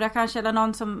Bokhora kanske, eller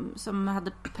någon som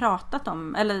hade pratat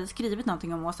om, eller skrivit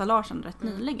någonting om Åsa Larsson rätt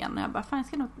nyligen. Och jag bara, fan, jag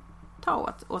ska nog ta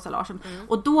åt Åsa Larsson.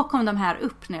 Och då kom de här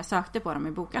upp när jag sökte på dem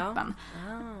i bokappen.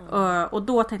 Och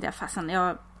då tänkte jag, fasen,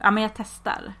 jag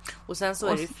testar. Och sen så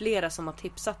är det ju flera som har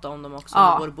tipsat om dem också.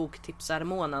 Med vår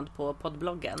boktipsarmånad på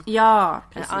poddbloggen. Ja,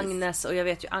 precis. Agnes, och jag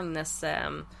vet ju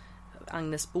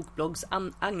Agnes bokbloggs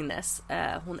Agnes,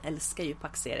 hon älskar ju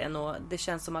Pax-serien, och det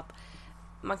känns som att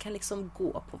man kan liksom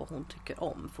gå på vad hon tycker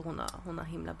om, för hon har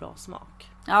himla bra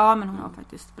smak. Ja, men hon har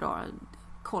faktiskt bra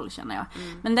koll, känner jag.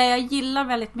 Men det jag gillar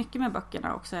väldigt mycket med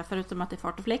böckerna också, förutom att det är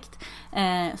fart och fläkt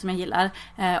som jag gillar,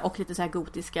 och lite så här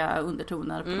gotiska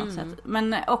undertoner på något sätt,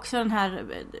 men också den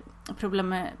här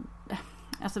problemet,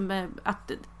 alltså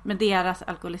med deras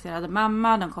alkoholiserade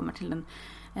mamma. De kommer till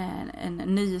en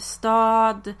ny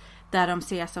stad där de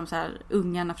ses som så här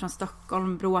ungarna från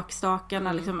Stockholm,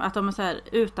 bråkstakarna, liksom, att de är så här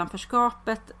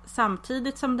utanförskapet,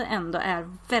 samtidigt som det ändå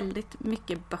är väldigt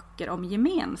mycket böcker om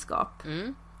gemenskap.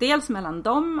 Dels mellan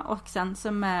dem och sen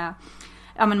så med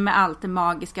allt det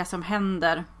magiska som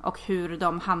händer och hur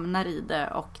de hamnar i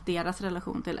det, och deras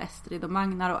relation till Estrid och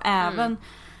Magnar, och även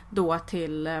då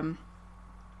till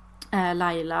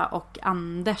Laila och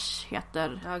Anders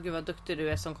heter. Ja, gud vad duktig du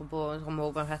är som kom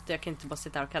ihåg vad de hette. Jag kan inte bara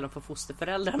sitta här och kalla dem för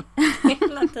fosterföräldrar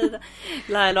hela tiden.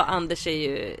 Laila och Anders är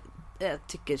ju, jag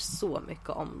tycker så mycket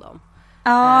om dem.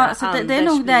 Ja, så det är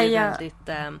nog där jag... Väldigt,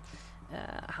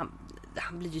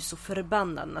 han blir ju så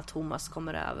förbannad när Thomas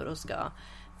kommer över och ska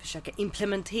försöka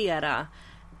implementera,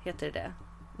 heter det?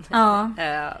 Ja.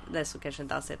 Det är så kanske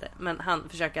inte alls heter. Men han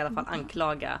försöker i alla fall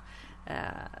anklaga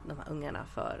de här ungarna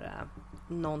för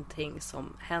någonting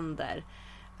som händer.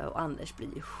 Och Anders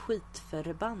blir ju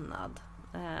skitförbannad.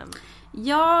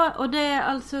 Ja, och det är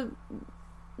alltså...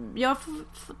 Jag får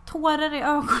tårar i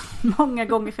ögonen många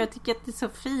gånger för jag tycker att det är så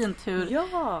fint hur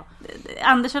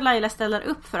Anders och Laila ställer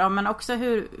upp för dem, men också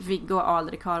hur Viggo och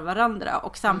Alrik har varandra,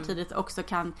 och samtidigt också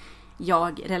kan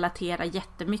jag relatera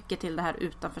jättemycket till det här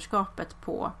utanförskapet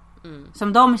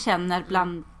som de känner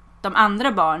bland de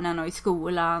andra barnen och i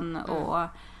skolan och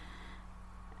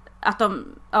att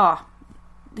de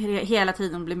hela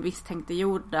tiden blir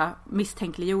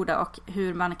misstänkliggjorda och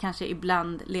hur man kanske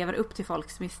ibland lever upp till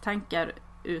folks misstankar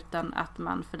utan att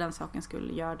man för den saken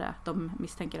skulle göra det de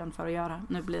misstänker den för att göra.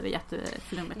 Nu blir det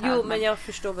jätteflummigt här. Jo, men jag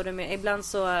förstår vad du menar. Ibland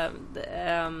så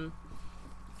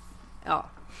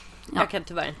jag kan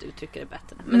tyvärr inte uttrycka det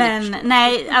bättre. Men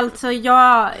nej, alltså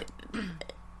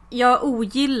jag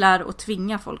ogillar att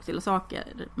tvinga folk till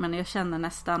saker, men jag känner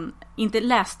nästan, inte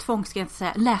lästvång ska jag inte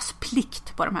säga,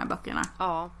 läsplikt på de här böckerna.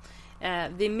 Ja,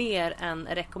 vi mer än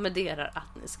rekommenderar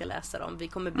att ni ska läsa dem. Vi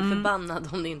kommer bli förbannade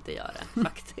om ni inte gör det,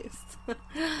 faktiskt.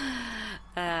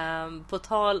 På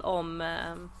tal om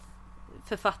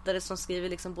författare som skriver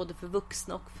liksom både för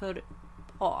vuxna och för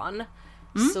barn,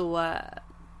 så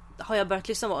har jag börjat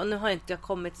lyssna på, och nu har inte jag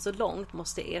kommit så långt,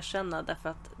 måste jag erkänna, därför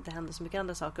att det händer så mycket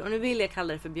andra saker. Och nu vill jag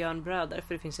kalla det för Björnbröder,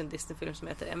 för det finns en Disney-film som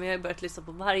heter det, men jag har börjat lyssna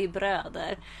på Varje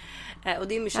bröder. Och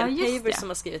det är Michelle Paver som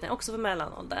har skrivit den, också för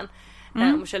Mellanåldern.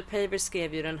 Michelle Paver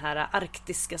skrev ju den här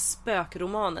arktiska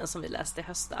spökromanen som vi läste i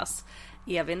höstas,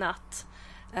 Evig natt.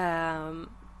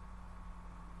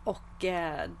 Och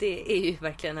det är ju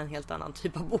verkligen en helt annan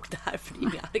typ av bok det här, för det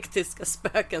är inga arktiska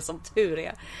spöken som tur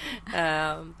är.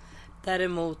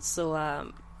 Däremot så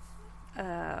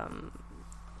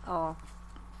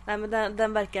nej, men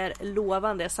den verkar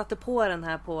lovande. Jag satte på den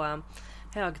här på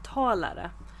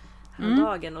högtalare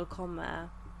häromdagen och kom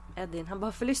Edin, han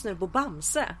bara, för lyssnar du på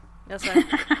Bamse? Jag sa,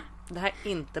 det här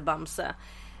är inte Bamse.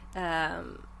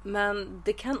 Men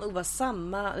det kan nog vara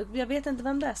samma, jag vet inte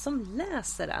vem det är som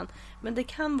läser den, men det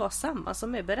kan vara samma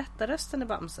som är berättarrösten i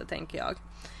Bamse, tänker jag.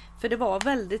 För det var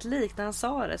väldigt likt när han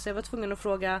sa det, så jag var tvungen att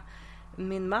fråga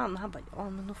min man. Han bara, ja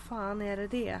men vad fan är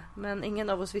det? Men ingen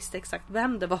av oss visste exakt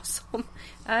vem det var som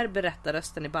är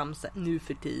berättarrösten i Bamse nu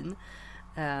för tiden.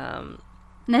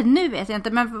 Nej, nu vet jag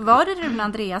inte, men var det Rune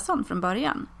Andreasson från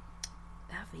början?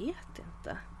 Jag vet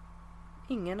inte.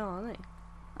 Ingen aning.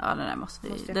 Ja, det där måste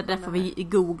vi, det där får vi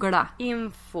googla.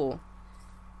 Info.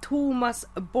 Thomas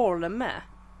Bolme.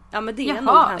 Ja, men det är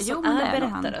nog han som är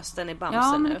berättarrösten i Bamse nu.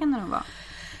 Ja, men det kan det nog vara.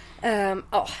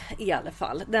 Ja, i alla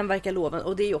fall. Den verkar lovande.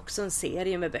 Och det är ju också en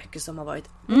serie med böcker som har varit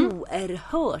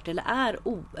oerhört, eller är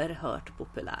oerhört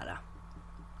populära.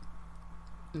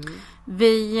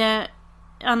 Vi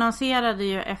annonserade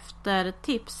ju efter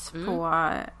tips på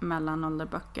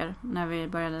mellanålderböcker när vi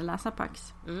började läsa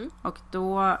Pax. Och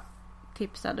då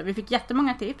tipsade, vi fick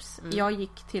jättemånga tips. Jag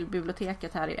gick till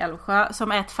biblioteket här i Älvsjö,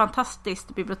 som är ett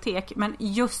fantastiskt bibliotek, men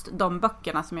just de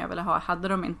böckerna som jag ville ha hade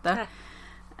de inte.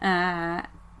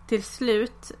 Till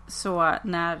slut, så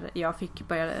när jag fick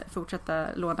börja fortsätta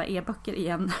låna e-böcker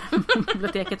igen på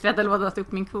biblioteket, för jag hade lånat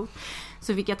upp min kvot,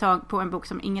 så fick jag tag på en bok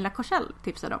som Ingela Korsell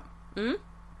tipsade om.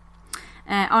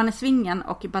 Arne Svingen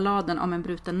och balladen om en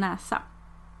bruten näsa.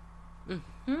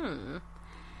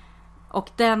 Och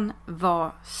den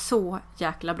var så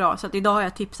jäkla bra, så att idag har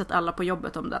jag tipsat alla på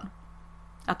jobbet om den,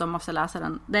 att de måste läsa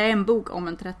den. Det är en bok om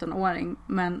en 13-åring,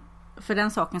 men för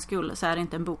den sakens skull så är det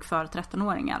inte en bok för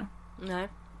 13-åringar. Nej.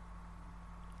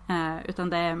 Utan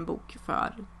det är en bok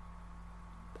för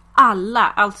alla.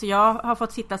 Alltså jag har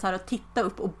fått sitta så här och titta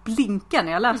upp och blinka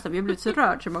när jag läste. Vi har blivit så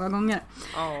rörd så många gånger.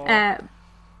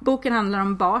 Boken handlar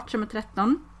om Bart som är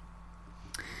 13.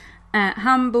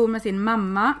 Han bor med sin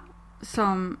mamma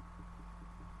som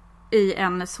i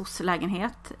en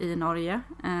soc-lägenhet i Norge.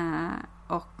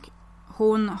 Och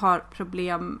hon har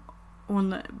problem.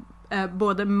 Hon är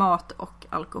både mat- och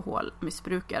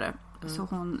alkoholmissbrukare. Så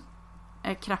hon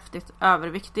är kraftigt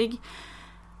överviktig.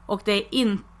 Och det är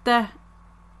inte...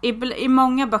 I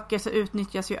många böcker så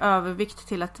utnyttjas ju övervikt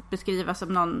till att beskrivas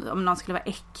som om någon skulle vara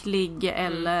äcklig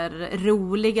eller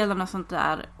rolig eller något sånt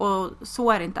där. Och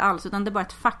så är det inte alls, utan det är bara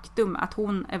ett faktum att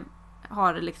hon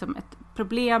har liksom ett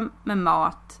problem med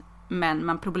mat, men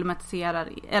man problematiserar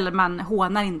eller man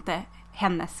hånar inte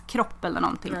hennes kropp eller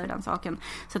någonting för den saken.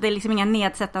 Så det är liksom inga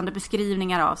nedsättande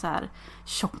beskrivningar av så här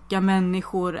tjocka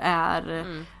människor är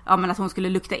ja, men att hon skulle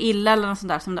lukta illa eller något sånt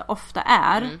där som det ofta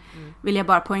är. Vill jag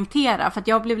bara poängtera, för att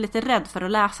jag blev lite rädd för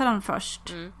att läsa den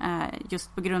först.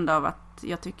 Just på grund av att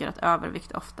jag tycker att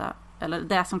övervikt ofta, eller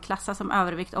det som klassas som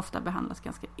övervikt ofta behandlas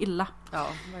ganska illa. Ja,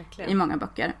 verkligen. I många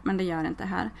böcker, men det gör det inte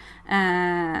här.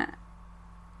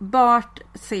 Bart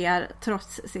ser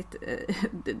trots sitt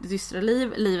dystra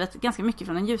livet ganska mycket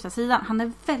från den ljusa sidan. Han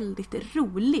är väldigt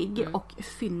rolig och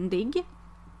fyndig.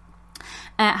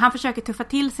 Han försöker tuffa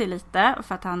till sig lite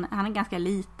för att han är ganska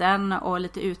liten och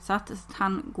lite utsatt. Så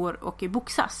han går och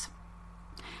boxas.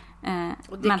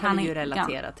 Och det kan vi ju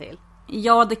relatera till.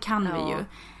 Ja, det kan vi ju.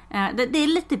 Det är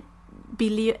lite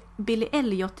Billy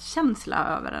Elliot-känsla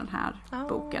över den här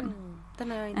boken.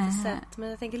 Den har jag inte sett, men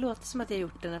jag tänker låta som att jag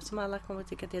gjort den eftersom alla kommer att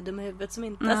tycka att jag är dum i huvudet som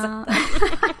inte har sett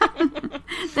den.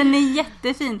 Den är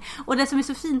jättefin. Och det som är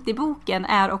så fint i boken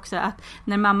är också att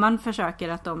när mamman försöker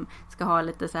att de ska ha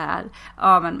lite så här,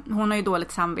 ja men hon har ju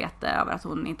dåligt samvete över att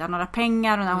hon inte har några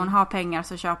pengar, och när hon har pengar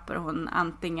så köper hon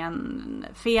antingen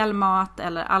fel mat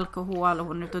eller alkohol, och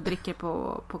hon är ute och dricker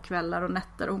på kvällar och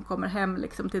nätter, och hon kommer hem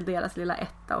liksom till deras lilla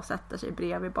etta och sätter sig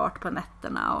bredvid Bart på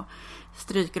nätterna och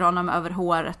stryker honom över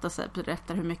håret och så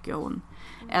berättar hur mycket hon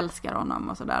älskar honom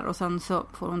och sådär, och sen så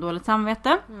får hon dåligt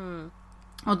samvete.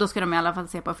 Och då ska de i alla fall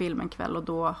se på film en kväll, och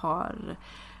då har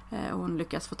hon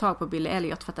lyckats få tag på Billy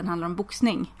Elliot för att den handlar om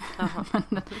boxning.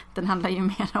 Men den handlar ju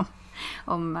mer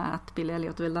om att Billy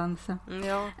Elliot vill dansa.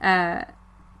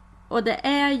 Och det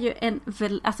är ju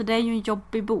det är ju en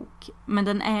jobbig bok, men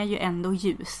den är ju ändå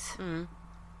ljus.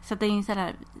 Så det är ju en sån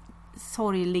där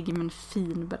sorglig men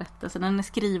fin berättelse. Den är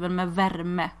skriven med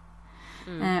värme.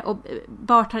 Och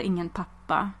Bart har ingen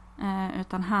pappa,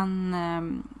 utan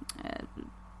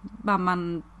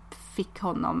mamman fick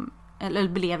honom, eller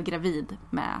blev gravid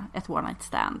med ett one night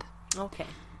stand.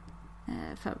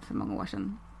 För många år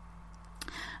sedan.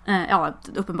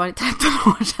 Uppenbarligen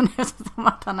 13 år sedan, som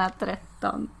att han är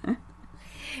 13.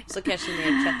 Så kanske ni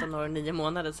är 13 år och 9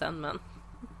 månader sedan, men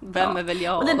vem är väl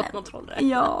jag att kontrollera?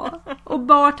 Ja, och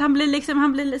Bart han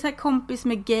blir så här kompis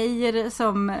med Geir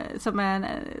som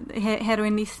är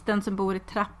heroinisten som bor i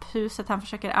trapphuset. Han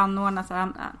försöker anordna så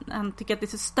han tycker att det är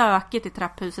så stökigt i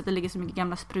trapphuset. Det ligger så mycket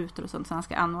gamla sprutor och sånt, så han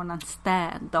ska anordna en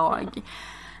städdag.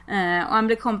 Och han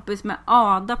blir kompis med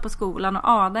Ada på skolan, och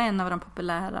Ada är en av de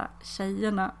populära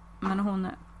tjejerna, men hon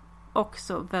är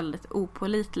också väldigt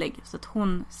opålitlig, så att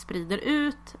hon sprider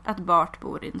ut att Bart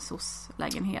bor i en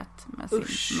soc-lägenhet med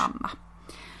sin mamma.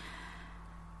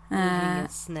 Ingen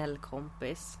snäll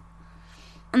kompis.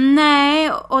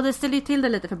 Nej, och det ställer ju till det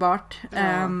lite för Bart.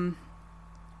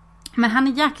 Men han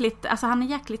är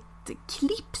jäkligt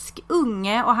klipsk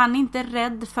unge, och han är inte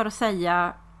rädd för att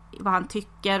säga vad han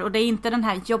tycker, och det är inte den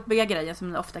här jobbiga grejen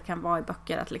som det ofta kan vara i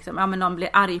böcker, att liksom, ja men någon blir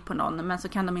arg på någon, men så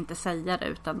kan de inte säga det,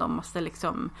 utan de måste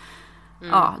liksom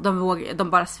de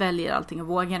bara sväljer allting och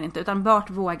vågar inte, utan Bart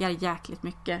vågar jäkligt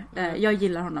mycket. Jag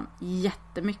gillar honom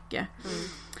jättemycket.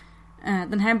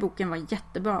 Den här boken var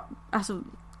jättebra, alltså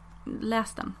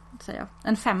läs den, säger jag.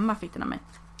 En 5 fick den av mig.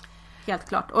 Helt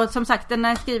klart. Och som sagt, den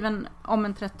är skriven om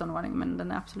en 13-åring, men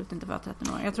den är absolut inte för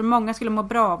 13-åring. Jag tror många skulle må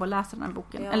bra av att läsa den här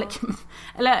boken.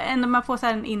 Eller ändå man får så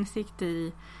här en insikt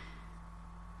i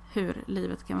hur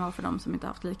livet kan vara för dem som inte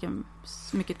haft lika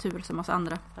mycket tur som oss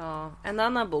andra. Ja, en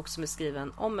annan bok som är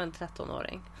skriven om en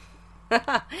 13-åring.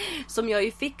 Som jag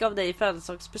ju fick av dig i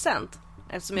födelsedagspresent.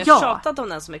 Eftersom jag tjatat om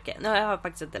den så mycket. Nu har jag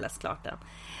faktiskt inte läst klart den.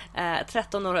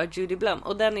 13 år av Judy Blum.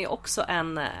 Och den är också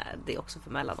det är också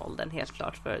för mellanåldern, helt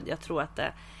klart. För jag tror att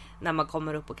när man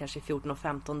kommer upp på kanske 14 och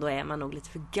 15, då är man nog lite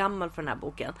för gammal för den här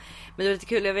boken. Men det är lite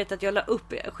kul, jag vet att jag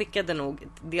skickade nog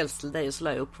dels till dig, och så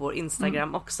la jag upp på vår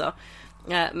Instagram också.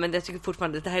 Men jag tycker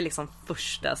fortfarande att det här är liksom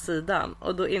första sidan.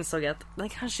 Och då insåg jag att den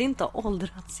kanske inte har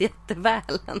åldrats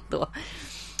jätteväl ändå.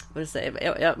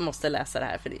 Jag måste läsa det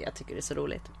här, för jag tycker det är så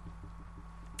roligt.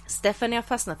 Stephanie har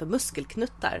fastnat för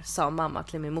muskelknuttar, sa mamma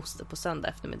till min moster på söndag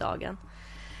eftermiddagen.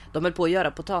 De höll på att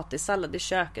göra potatissallad i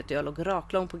köket, och jag låg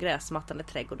raklång på gräsmattan i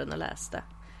trädgården och läste.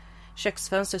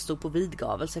 Köksfönstret stod på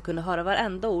vidgavel, så jag kunde höra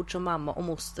varenda ord som mamma och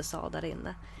moster sa där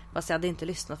inne. Fast jag hade inte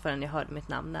lyssnat förrän jag hörde mitt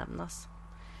namn nämnas.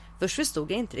 Först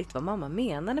förstod jag inte riktigt vad mamma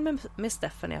menade med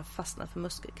Stephanie har fastnat för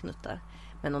muskelknuttar.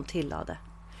 Men hon tillade: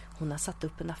 hon har satt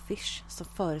upp en affisch som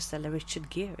föreställer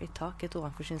Richard Gere i taket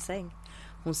ovanför sin säng.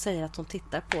 Hon säger att hon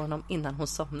tittar på honom innan hon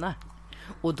somnar.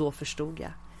 Och då förstod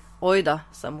jag. Oj då,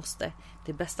 sa moster.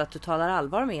 Det är bäst att du talar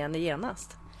allvar med henne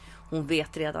genast. Hon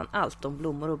vet redan allt om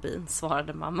blommor och bin,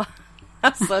 svarade mamma.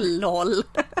 Alltså lol.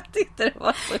 Jag tyckte det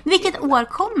var så Vilket kul. år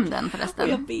kom den förresten?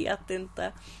 Jag vet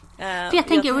inte. För jag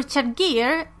tänker Richard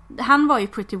Gere, han var ju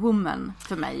Pretty Woman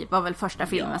för mig. Var väl första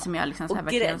filmen som jag liksom så här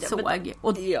verkligen såg.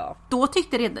 Och då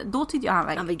tyckte jag han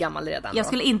var gammal redan. Jag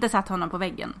skulle inte satt honom på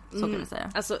väggen, så kan vi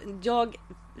säga. Alltså jag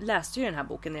läste ju den här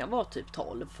boken när jag var typ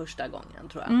 12 första gången,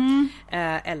 tror jag.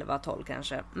 11-12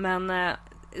 kanske. Men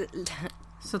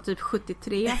så typ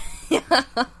 73.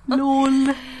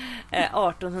 LOL.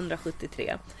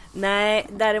 1873. Nej,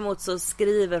 däremot så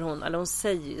skriver hon, eller hon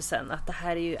säger ju sen att det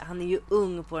här är ju, han är ju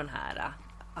ung på den här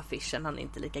affischen. Han är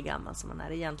inte lika gammal som han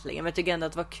är egentligen. Men jag tycker ändå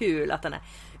att det var kul att den här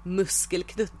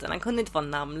muskelknutten, han kunde inte vara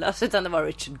namnlös utan det var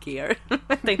Richard Gere.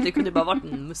 Jag tänkte det kunde bara varit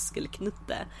en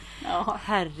muskelknutte. Ja.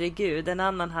 Herregud, en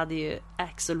annan hade ju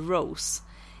Axl Rose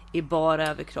i bara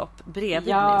överkropp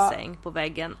bredvid min säng på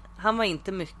väggen. Han var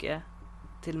inte mycket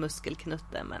till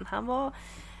muskelknutte, men han var,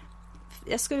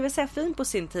 jag skulle vilja säga fin på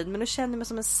sin tid, men nu känner jag mig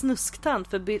som en snusktant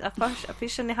för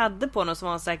affischen ni hade på honom, så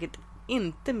var han säkert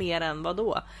inte mer än vad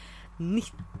då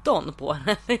 19 på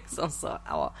den liksom, så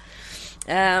ja.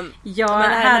 Jag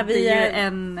hade ju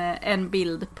en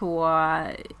bild på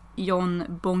John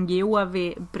Bon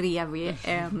Jovi bredvid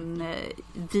en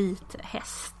vit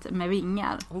häst med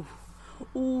vingar.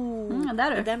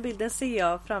 Där den bilden ser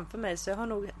jag framför mig, så jag har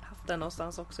nog haft den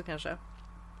någonstans också kanske.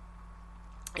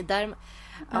 Där,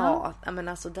 ja, men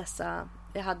alltså dessa,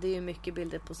 jag hade ju mycket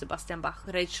bilder på Sebastian Bach,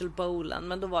 Rachel Bolan,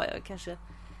 men då var jag kanske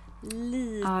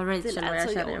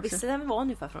lite, visst, den var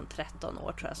ungefär från 13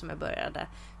 år tror jag som jag började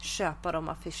köpa de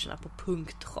affischerna på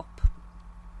punktshop.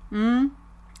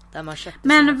 Där man köpte.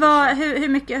 Men hur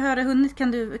mycket har det hunnit?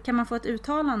 Kan man få ett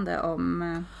uttalande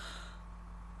om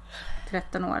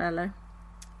 13 år eller?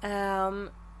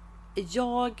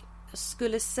 Jag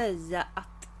skulle säga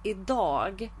att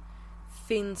idag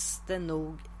finns det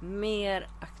nog mer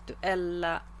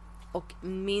aktuella och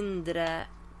mindre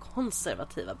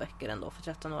konservativa böcker ändå för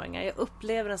 13-åringar. Jag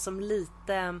upplever den som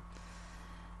lite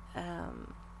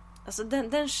alltså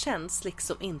den känns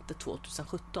liksom inte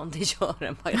 2017. Det gör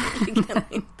den verkligen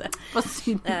inte. Vad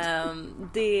synd.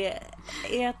 Det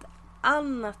är ett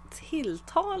annat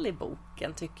tilltal i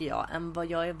boken tycker jag än vad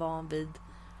jag är van vid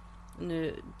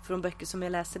nu från böcker som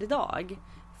jag läser idag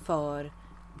för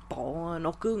barn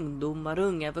och ungdomar och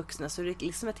unga vuxna, så det är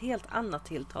liksom ett helt annat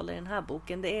tilltal i den här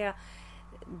boken.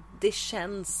 Det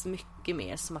känns mycket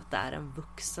mer som att det är en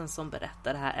vuxen som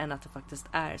berättar det här än att det faktiskt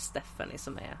är Stephanie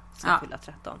som fyller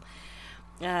 13.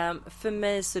 För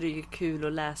mig så är det ju kul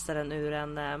att läsa den ur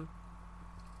en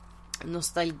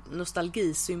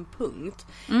nostalgisynpunkt.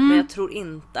 Men jag tror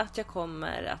inte att jag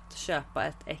kommer att köpa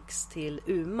ett ex till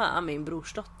Uma, min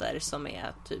brorsdotter som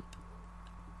är typ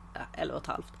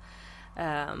 11,5.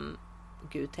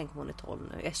 Gud, tänk om hon är 12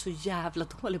 nu. Jag är så jävla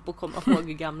dålig på att komma ihåg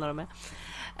hur gamla de är.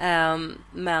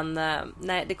 Men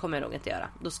nej, det kommer jag nog inte göra.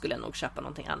 Då skulle jag nog köpa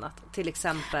någonting annat. Till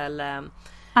exempel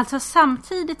alltså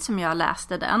samtidigt som jag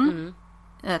läste den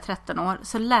 13 år,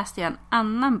 så läste jag en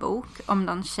annan bok om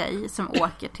någon tjej som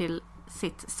åker till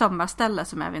sitt sommarställe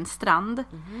som är vid en strand.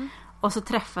 Och så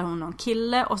träffar hon någon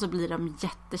kille och så blir de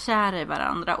jättekära i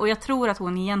varandra. Och jag tror att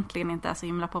hon egentligen inte är så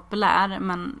himla populär,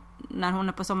 men när hon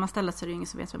är på sommarstället så är det ingen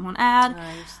som vet vem hon är.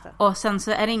 Ja, just det. Och sen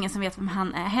så är det ingen som vet vem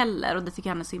han är heller, och det tycker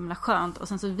han är så himla skönt. Och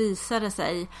sen så visar det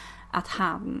sig att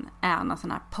han är någon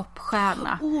sån här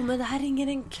popstjärna. Men det här ringer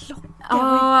en klocka.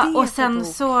 Ja, och sen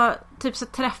så typ så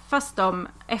träffas de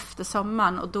efter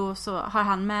sommaren, och då så har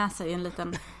han med sig en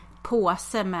liten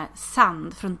påse med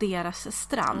sand från deras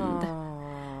strand.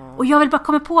 Och jag vill bara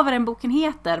komma på vad den boken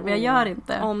heter, men jag gör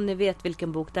inte. Om ni vet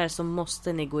vilken bok det är så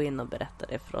måste ni gå in och berätta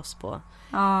det för oss på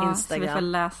Instagram. Så vi får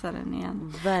läsa den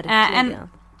igen. Verkligen. En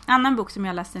annan bok som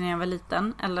jag läste när jag var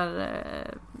liten, eller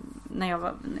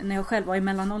när jag själv var i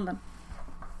mellanåldern,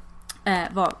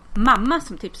 var mamma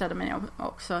som tipsade mig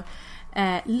också.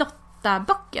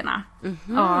 Lotta-böckerna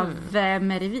av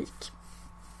Merivik.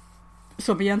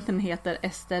 Som egentligen heter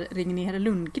Ester Regnér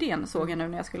Lundgren, såg jag nu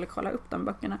när jag skulle kolla upp de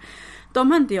böckerna.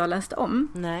 De har inte jag läst om.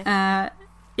 Nej.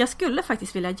 Jag skulle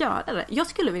faktiskt vilja göra det. Jag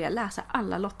skulle vilja läsa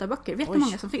alla Lotta-böcker. Vet du hur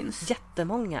många som finns?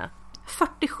 Jättemånga.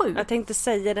 47. Jag tänkte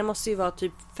säga, det måste ju vara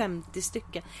typ 50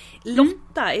 stycken.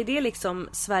 Lotta, är det liksom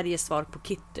Sveriges svar på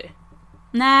Kitty?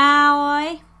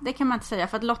 Nej, det kan man inte säga.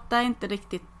 För att Lotta är inte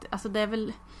riktigt, alltså det är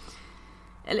väl,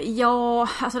 eller ja,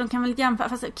 alltså de kan väl jämföra.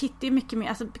 Fast Kitty är mycket mer,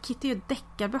 alltså Kitty är ju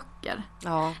deckarböcker.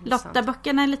 Ja,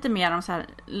 Lotta-böckerna är lite mer om så här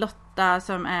Lotta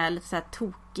som är lite så här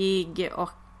tokig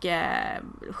och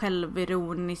och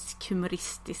självironisk,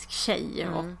 humoristisk tjej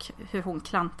och hur hon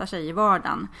klantar sig i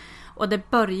vardagen. Och det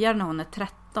börjar när hon är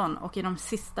 13 och i de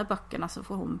sista böckerna så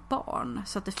får hon barn.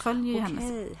 Så att det följer ju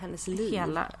hennes liv.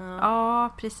 Hela,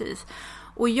 ja, precis.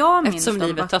 Och jag minns eftersom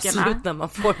livet tar slut när man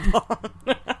får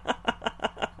barn.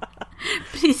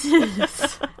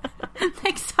 Precis.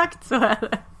 Exakt så är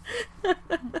det.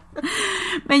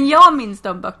 Men jag minns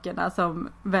de böckerna som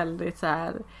väldigt så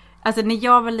här. Alltså när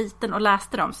jag var liten och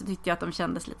läste dem så tyckte jag att de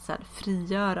kändes lite så här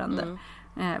frigörande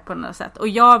på något sätt. Och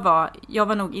jag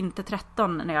var nog inte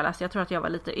 13 när jag läste. Jag tror att jag var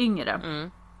lite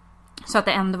yngre. Så att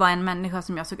det ändå var en människa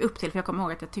som jag såg upp till. För jag kommer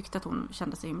ihåg att jag tyckte att hon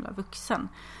kände sig himla vuxen.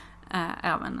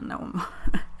 Även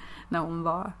när hon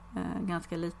var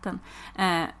ganska liten.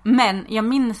 Men jag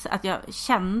minns att jag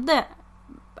kände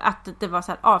att det var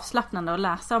så här avslappnande att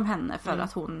läsa om henne för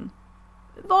att hon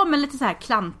var med lite så här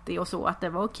klantig och så, att det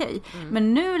var okej.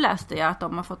 Men nu läste jag att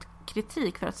de har fått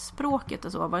kritik för att språket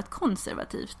och så har varit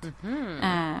konservativt.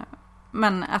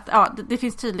 Men att det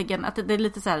finns tydligen att det är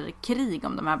lite så här krig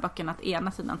om de här böckerna, att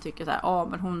ena sidan tycker så här,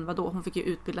 men hon fick ju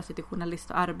utbilda sig till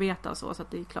journalist och arbeta och så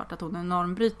att det är klart att hon är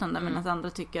normbrytande, medan andra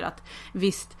tycker att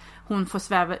visst, hon får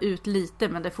sväva ut lite,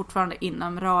 men det är fortfarande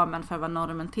inom ramen för vad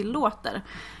normen tillåter.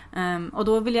 Och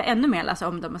då vill jag ännu mer läsa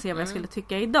om dem och se vad jag skulle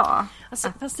tycka idag.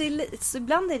 Alltså, fast så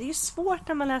ibland är det ju svårt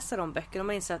när man läser de böcker och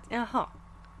man inser att jaha,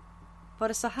 var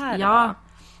det så här det var?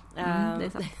 Det är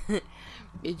sant.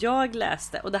 Jag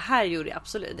läste, och det här gjorde jag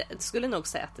absolut, jag skulle nog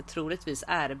säga att det troligtvis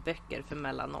är böcker för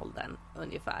mellanåldern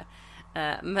ungefär.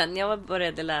 Men jag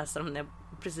började läsa dem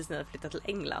precis när jag flyttade till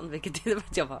England, vilket innebär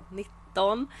att jag var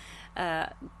 19.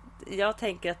 Jag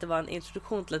tänker att det var en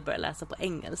introduktion till att börja läsa på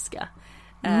engelska.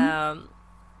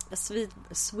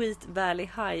 Sweet Valley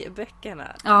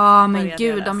High-böckerna. Ja, men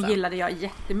gud, de gillade jag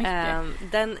jättemycket.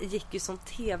 Den gick ju som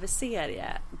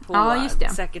tv-serie på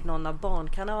säkert någon av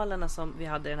barnkanalerna som vi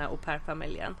hade i den här au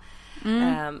pair-familjen.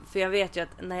 För jag vet ju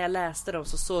att när jag läste dem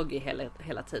så såg jag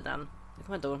hela tiden, jag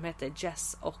kommer inte ihåg vad de heter,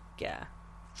 Jess och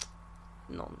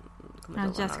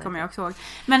Jess kommer jag också ihåg.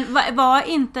 Men var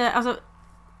inte, alltså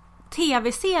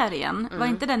tv-serien, var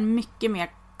inte den mycket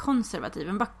mer konservativ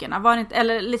än böckerna? Var det inte,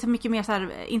 eller liksom mycket mer så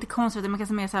här, inte konservativ, man kan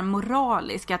säga mer så här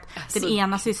moralisk, att den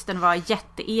ena systern var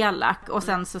jätteelak och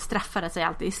sen så straffade sig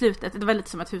alltid i slutet. Det var lite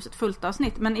som ett huset fullt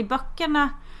avsnitt. Men i böckerna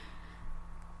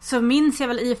så minns jag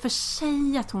väl i och för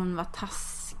sig att hon var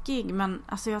taskig, men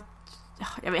alltså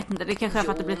jag vet inte, det kanske är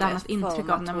för att det blir ett annat intryck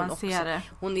av när man ser det.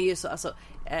 Hon är ju så, alltså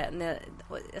när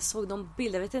jag såg de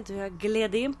bilder, jag vet inte hur jag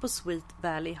gled in på Sweet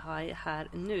Valley High här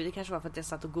nu. Det kanske var för att jag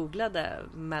satt och googlade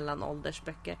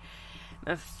mellanåldersböcker.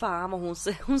 Men fan vad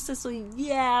hon ser så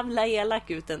jävla elak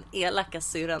ut, den elaka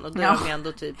syran, och då är de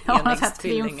ändå typ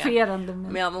enäggstvillingar.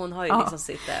 Men hon har ju liksom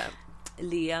sitt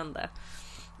leende.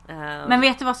 Men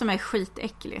vet du vad som är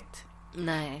skitäckligt?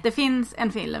 Nej. Det finns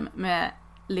en film med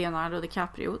Leonardo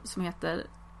DiCaprio som heter,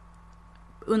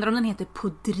 undrar om den heter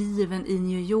På driven i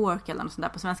New York eller något sånt där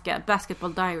på svenska.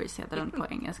 Basketball Diaries heter den på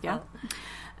engelska.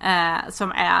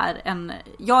 Som är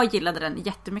jag gillade den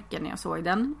jättemycket när jag såg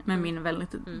den med min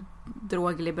väldigt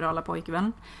drogliberala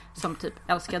pojkvän som typ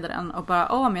älskade den och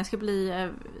bara, men jag ska bli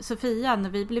Sofia, när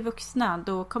vi blir vuxna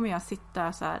då kommer jag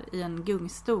sitta så här i en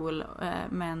gungstol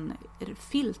med en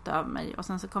filt av mig och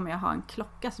sen så kommer jag ha en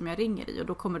klocka som jag ringer i och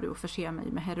då kommer du att förse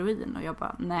mig med heroin. Och jag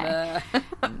bara, nej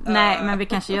men vi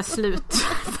kanske gör slut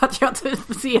för att jag typ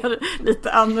ser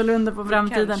lite annorlunda på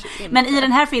framtiden. Men i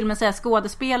den här filmen så är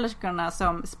skådespelerskorna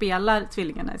som spelar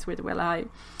tvillingarna i Sweet Valley High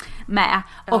med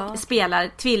och spelar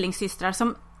tvillingsystrar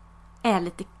som är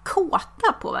lite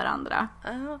kåta på varandra.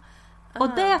 Och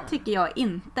det tycker jag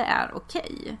inte är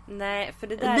okej. Nej, för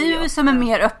det där du som är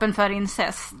mer öppen för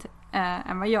incest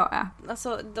än vad jag är.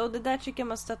 Alltså, det där tycker jag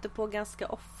man stöter på ganska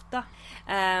ofta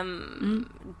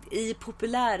i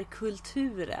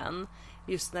populärkulturen,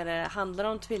 just när det handlar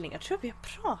om tvillingar. Jag tror vi har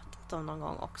pratat om någon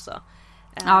gång också.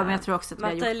 Ja, men jag tror också att vi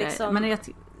har gjort det. Liksom, men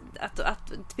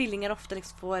att tvillingar ofta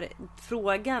liksom får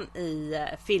frågan i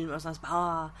filmer och sånt,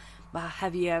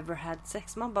 have you ever had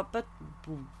sex? Man bara, but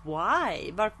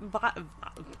why?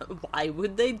 Why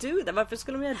would they do that? Varför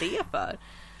skulle de göra det för?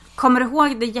 Kommer du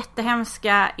ihåg det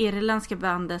jättehemska irländska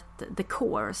bandet The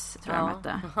Course, tror jag de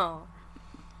hette?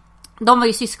 De var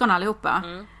ju syskon allihopa.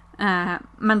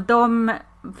 Men de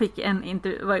fick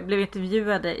blev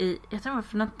intervjuade i, jag tror det var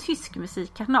för någon tysk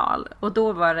musikkanal. Och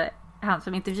då var det han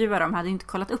som intervjuade dem hade inte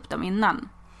kollat upp dem innan.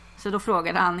 Så då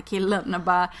frågade han killen och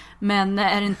bara, men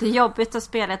är det inte jobbigt att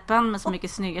spela ett band med så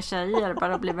mycket snygga tjejer?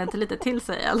 Bara blev inte lite till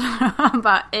sig? Eller? Han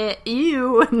bara,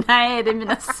 nej, det är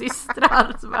mina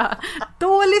systrar. Så bara,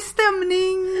 dålig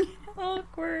stämning.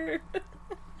 Awkward.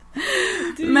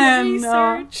 Men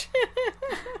research.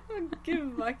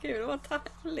 Gud vad kul, vad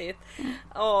taffligt.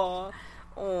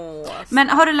 Men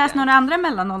har du läst några andra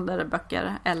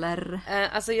mellanålderböcker eller?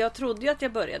 Alltså jag trodde ju att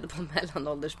jag började på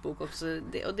mellanåldersbok också.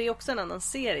 Och det är också en annan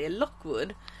serie,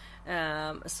 Lockwood.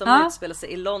 Som utspelar sig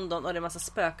i London. Och det är en massa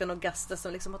spöken och gaster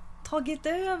som liksom har tagit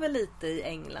över lite i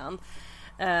England.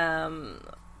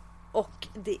 Och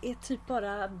det är typ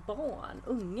bara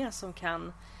unga som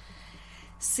kan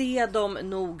se dem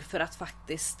nog för att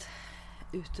faktiskt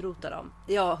utrota dem.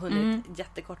 Jag har hunnit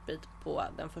jättekort bit på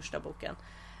den första boken.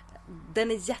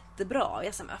 Den är jättebra.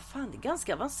 Jag sa, men fan, det är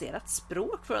ganska avancerat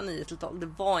språk från 9 till 12. Det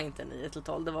var inte 9 till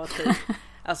 12. Det var typ,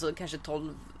 alltså kanske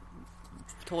 12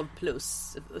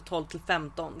 plus, 12 till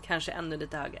 15, kanske ännu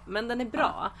lite högre. Men den är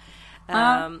bra.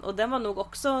 Och den var nog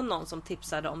också någon som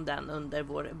tipsade om den under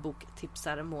vår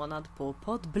boktipsarmånad på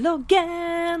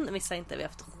poddbloggen. Missa inte, vi har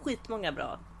haft skitmånga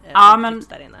bra boktipс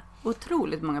där inne.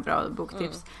 Otroligt många bra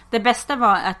boktips. Det bästa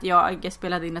var att jag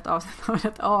spelade in ett avsnitt av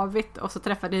ett avigt och så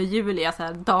träffade jag Julia så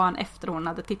här dagen efter hon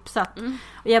hade tipsat.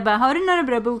 Och jag bara, har du några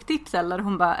bra boktips eller?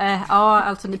 Hon bara, ja,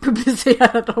 alltså ni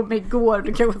publicerade dem igår.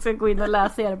 Du kanske ska gå in och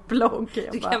läsa er blogg.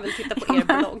 Du kan väl titta på er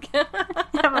blogg.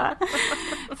 Jag bara,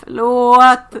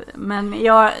 förlåt. Men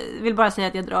jag vill bara säga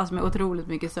att jag dras med otroligt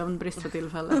mycket sömnbrist för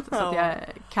tillfället. Så att jag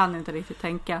kan inte riktigt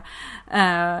tänka.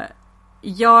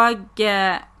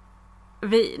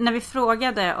 När vi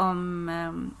frågade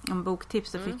om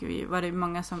boktips så var det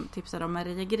många som tipsade om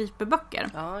Maria Gripe-böcker.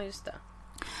 Ja, just det.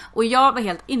 Och jag var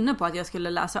helt inne på att jag skulle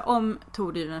läsa om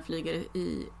Tordyrarna flyger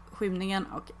i skymningen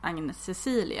och Agnes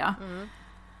Cecilia.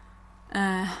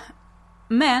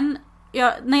 Men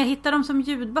när jag hittade dem som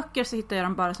ljudböcker så hittade jag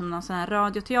dem bara som någon sån här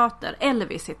radioteater.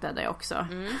 Elvis hittade jag också.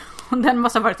 Och den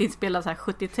måste ha varit inspelad så här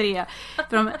 73.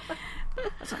 För de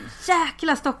alltså,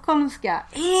 jäkla stockholmska.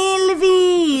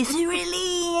 Elvis, hur är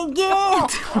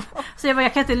läget? Så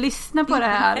jag kan inte lyssna på det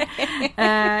här.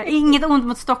 Inget ont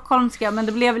mot stockholmska, men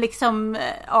det blev liksom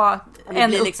det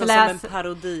blir liksom som en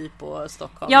parodi på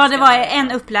Stockholm. Ja, det var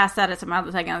en uppläsare som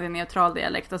hade så här ganska neutral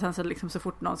dialekt. Och sen så, liksom, så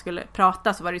fort någon skulle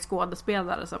prata så var det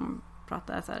skådespelare som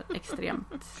pratade så här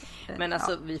extremt. Men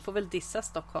alltså, vi får väl dissa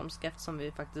stockholmska eftersom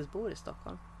vi faktiskt bor i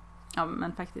Stockholm. Ja,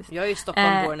 men faktiskt. Jag är ju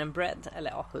Stockholm born and bred.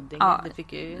 Eller Huddinge. Det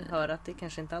fick jag ju höra att det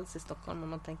kanske inte alls är Stockholm om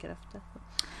man tänker efter.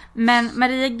 Men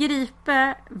Maria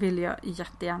Gripe vill jag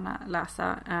jättegärna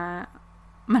läsa.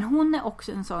 Men hon är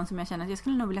också en sån som jag känner att jag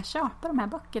skulle nog vilja köpa de här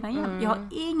böckerna igen. Jag har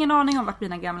ingen aning om vart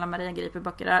mina gamla Maria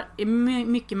Gripe-böcker är. Det är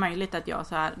mycket möjligt att jag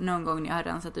så här någon gång när jag har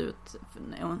rensat ut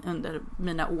under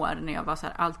mina år när jag var så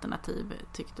här alternativ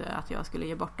tyckte att jag skulle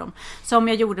ge bort dem. Som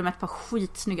jag gjorde med ett par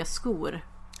skitsnygga skor.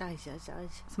 Aj.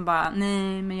 Som bara,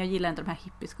 nej, men jag gillar inte de här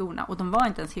hippieskorna. Och de var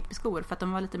inte ens hippieskor för att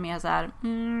de var lite mer så här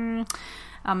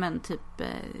ja men typ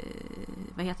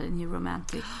vad heter det, New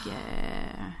Romantic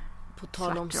på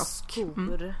tal om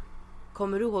skor.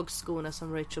 Kommer du ihåg skorna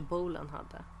som Rachel Bolan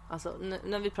hade? Alltså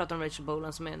när vi pratar om Rachel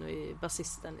Bolan som är nu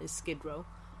basisten i Skid Row.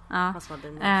 Han som hade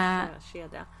en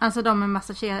kedja. Alltså de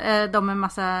med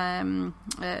massa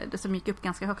det som gick upp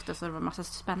ganska högt och så det var massa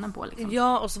spännen på liksom.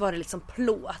 Ja, och så var det liksom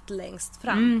plåt längst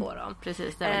fram på dem.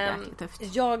 Precis, det var jäkligt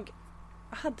tufft. Jag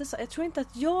tror inte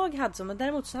att jag hade så, men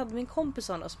däremot så hade min kompis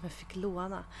sådana som jag fick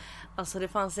låna. Alltså det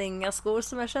fanns inga skor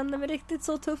som jag kände mig riktigt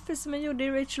så tuffig som jag gjorde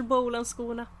i Rachel Bolan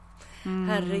skorna.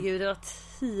 Herregud, det var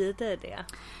tider det.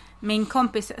 Min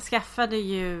kompis skaffade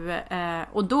ju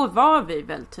och då var vi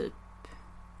väl typ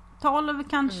 12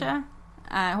 kanske.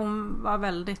 Hon var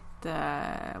väldigt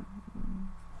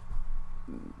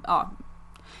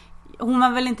hon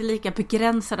var väl inte lika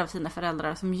begränsad av sina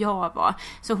föräldrar som jag var.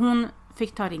 Så hon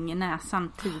fick ta ring i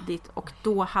näsan tidigt och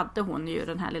då hade hon ju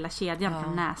den här lilla kedjan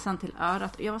från näsan till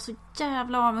örat. Jag var så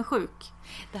jävla avundsjuk.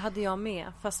 Det hade jag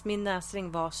med, fast min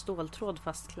näsring var ståltråd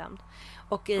fastklämd.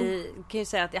 Och kan ju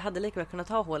säga att jag hade lika väl kunnat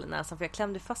ha hål i näsan för jag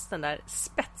klämde fast den där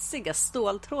spetsiga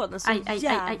ståltråden så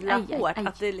jävla hårt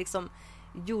att det liksom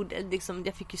gjorde, liksom,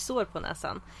 jag fick ju sår på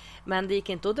näsan. Men det gick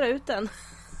inte att dra ut den.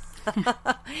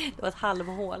 Det var ett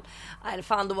halvhål. Nej,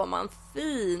 fan, då var man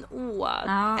fin.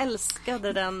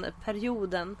 Älskade den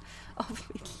perioden av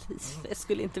mitt liv. Jag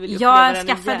skulle inte vilja uppleva den igen.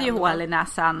 Jag skaffade ju hål i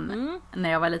näsan när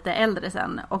jag var lite äldre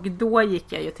sen. Och då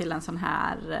gick jag ju till en sån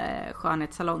här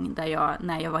skönhetssalong där jag,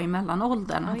 när jag var i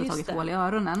mellanåldern, hade tagit hål i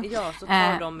öronen. Ja, så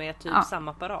tar de med typ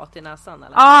samma apparat i näsan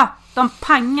eller? Ja, de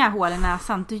pangar hål i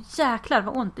näsan. Du jäklar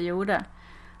vad ont det gjorde.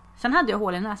 Sen hade jag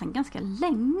hål i näsan ganska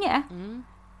länge.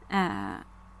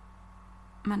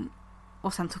 Men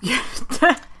och sen tog jag ut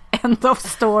det. End of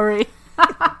story.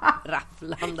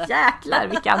 rafflande. Jäklar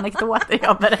vilka anekdoter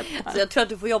jag berättar. Så jag tror att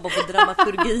du får jobba på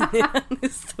dramaturgin i den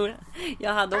historien.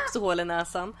 Jag hade också hål i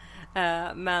näsan.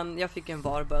 Men jag fick en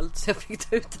varböld så jag fick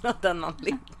ta ut den av den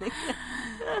anledningen.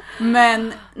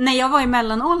 Men när jag var i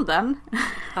mellanåldern,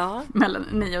 Ja. mellan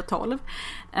 9 och 12,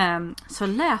 så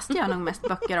läste jag nog mest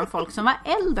böcker om folk som var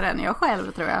äldre än jag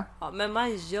själv, tror jag. Ja, men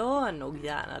man gör nog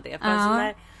gärna det. För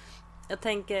alltså jag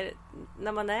tänker,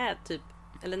 när man är typ,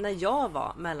 eller när jag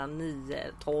var mellan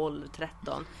 9, 12,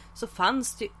 13, så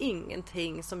fanns det ju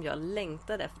ingenting som jag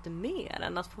längtade efter mer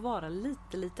än att få vara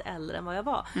lite äldre än vad jag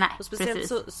var. Nej, och speciellt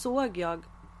precis. så såg jag,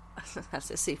 alltså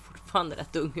jag ser fortfarande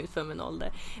rätt ung ut för min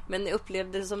ålder, men jag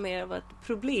upplevde det som mer av ett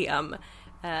problem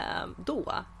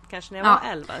då, kanske när jag var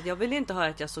 11. Jag ville inte höra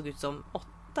att jag såg ut som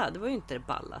 8, det var ju inte det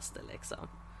ballaste liksom.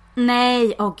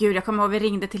 Nej, gud, jag kommer ihåg vi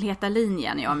ringde till Heta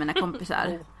linjen, jag och mina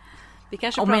kompisar. Vi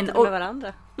kanske pratade med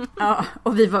varandra. Ja,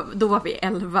 och då var vi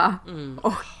 11.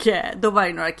 Och då var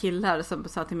det några killar som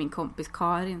sa till min kompis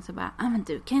Karin, så bara, men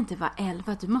du kan inte vara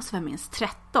 11, du måste vara minst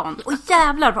 13. Och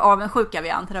jävlar vad avundsjuka vi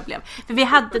andra blev.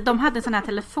 För de hade en sån här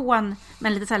telefon med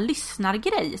en lite så här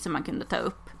lyssnargrej som man kunde ta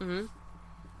upp.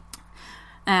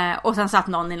 Och sen satt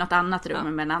någon i något annat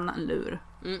rum med en annan lur.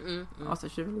 Och så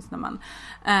tjuvlyssnar man.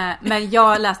 Men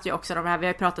jag läste ju också de här, vi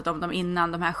har ju pratat om dem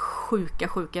innan, de här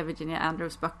sjuka Virginia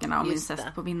Andrews böckerna om incest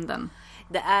på vinden.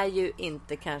 Det är ju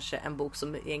inte kanske en bok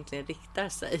som egentligen riktar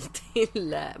sig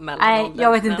till mellanåldern. Nej,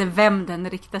 jag vet inte vem den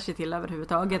riktar sig till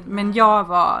överhuvudtaget. Men jag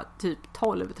var typ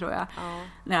 12, tror jag,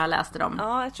 när jag läste dem.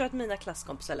 Ja, jag tror att mina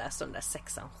klasskompisar läste de där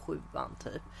 6:an, 7:an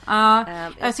typ. Ja,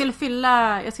 jag skulle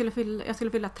fylla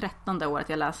 13:e året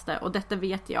jag läste. Och detta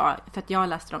vet jag, för att jag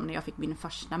läste dem när jag fick min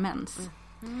första mens.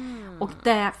 Och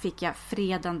det fick jag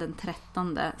fredagen den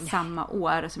 13:e samma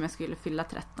år som jag skulle fylla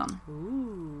 13.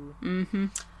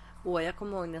 Och jag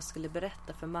kommer ihåg när jag skulle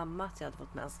berätta för mamma att jag hade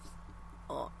fått mens.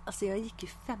 Alltså jag gick ju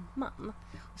 5:an.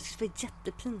 Och det var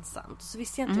jättepinsamt. Så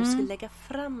visste jag inte hur jag skulle lägga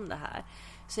fram det här.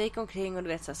 Så jag gick omkring och du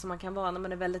vet så här, som man kan vara när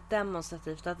man är väldigt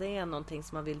demonstrativt, att det är någonting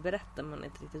som man vill berätta men man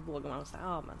inte riktigt vågar. Man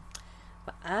säga, men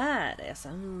vad är det? Jag sa,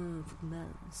 fått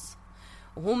mens.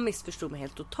 Och hon missförstod mig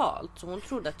helt totalt. Så hon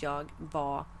trodde att jag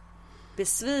var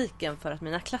besviken för att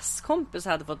mina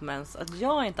klasskompisar hade fått mens, att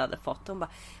jag inte hade fått det. Hon bara,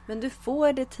 men du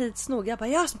får det tids nog. Jag bara,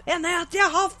 jag menar att jag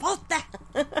har fått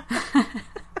det.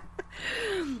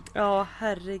 Ja,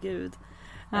 herregud.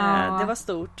 Det var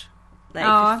stort. Nej,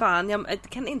 för fan. Jag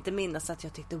kan inte minnas att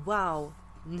jag tyckte, wow,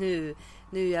 nu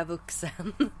är jag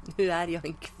vuxen. Nu är jag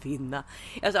en kvinna.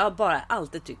 Alltså, jag har bara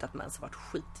alltid tyckt att mens har varit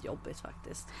skitjobbigt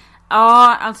faktiskt.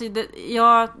 Ja, alltså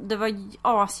det var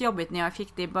asjobbigt när jag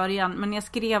fick det i början. Men jag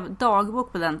skrev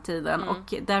dagbok på den tiden.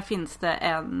 Och där finns det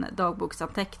en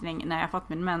dagboksanteckning när jag fått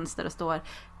min mens där det står,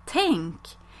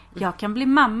 tänk, jag kan bli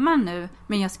mamma nu,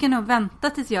 men jag ska nog vänta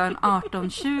tills jag är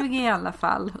 18-20 i alla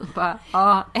fall.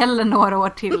 Bara, eller några år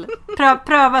till.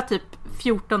 Pröva typ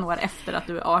 14 år efter att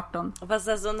du är 18. Fast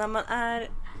alltså när man är,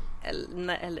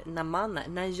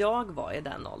 när jag var i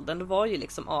den åldern, då var ju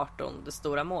liksom 18 det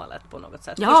stora målet på något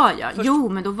sätt. Jo,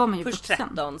 men då var man ju först vuxen.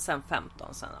 13, sen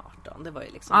 15, sen 18. Det var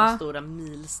ju liksom de stora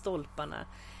milstolparna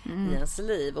i ens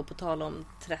liv. Och på tal om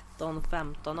 13,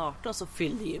 15, 18 så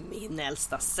fyllde ju min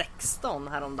äldsta 16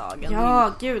 häromdagen.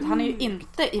 Ja, gud, han är ju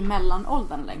inte i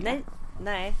mellanåldern längre.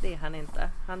 Nej, det är han inte.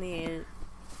 Han är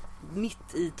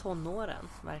mitt i tonåren,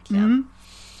 verkligen.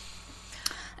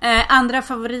 Andra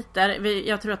favoriter,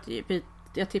 jag tror att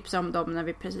jag tipsade om dem när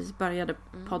vi precis började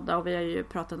podda, och vi har ju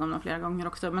pratat om dem flera gånger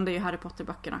också, men det är ju Harry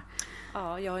Potter-böckerna.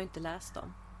 Ja, jag har ju inte läst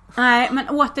dem. Nej, men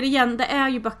återigen, det är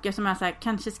ju böcker som är så här,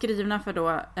 kanske skrivna för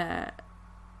då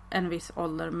en viss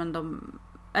ålder, men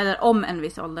eller om en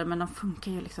viss ålder, men de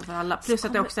funkar ju liksom för alla. Plus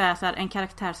att det också är så här, en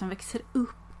karaktär som växer upp.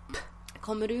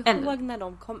 Kommer du ihåg när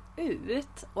de kom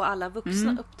ut och alla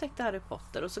vuxna upptäckte Harry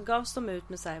Potter, och så gavs de ut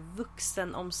med så här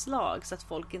vuxenomslag så att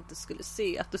folk inte skulle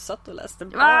se att du satt och läste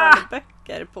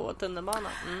barnböcker på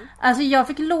tunnelbanan. Alltså jag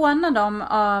fick låna dem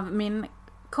av min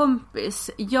kompis.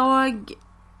 Jag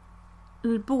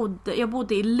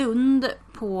bodde i Lund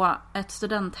på ett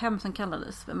studenthem som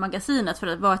kallades för Magasinet, för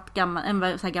det var ett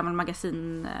gammal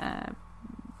magasin,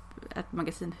 ett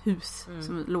magasinhus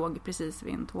som låg precis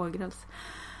vid en tågräls.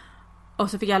 Och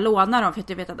så fick jag låna dem för att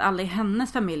jag vet att alla i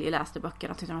hennes familj läste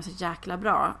böckerna och tyckte de var så jäkla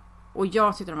bra. Och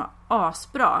jag tyckte de var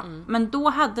asbra. Men då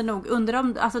hade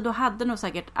nog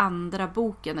säkert andra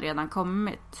boken redan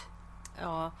kommit.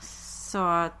 Ja. Så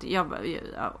att jag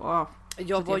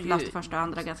läste första och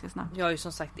andra ganska snabbt. Jag har ju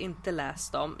som sagt inte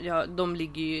läst dem. De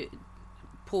ligger ju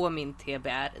på min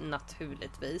TBR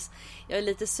naturligtvis. Jag är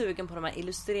lite sugen på de här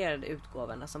illustrerade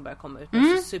utgåvorna som börjar komma ut. De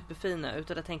ser superfina ut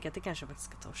och jag tänker att det kanske jag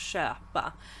faktiskt ska ta och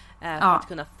köpa. För att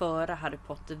kunna föra Harry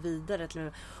Potter vidare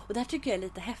till. Och det här tycker jag är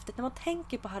lite häftigt när man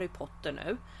tänker på Harry Potter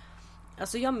nu.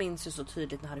 Alltså jag minns ju så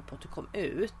tydligt när Harry Potter kom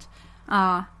ut.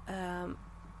 Ja.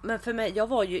 Men för mig,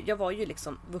 jag var ju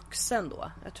liksom vuxen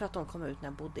då. Jag tror att de kom ut när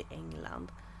jag bodde i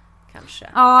England. Kanske.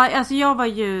 Ja, alltså jag var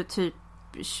ju typ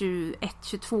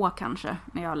 21-22 kanske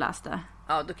när jag läste.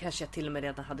 Ja, då kanske jag till och med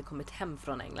redan hade kommit hem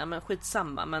från England. Men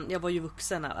skitsamma, men jag var ju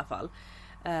vuxen i alla fall.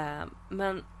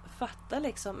 Men fatta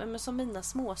liksom, men som mina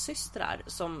småsystrar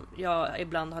som jag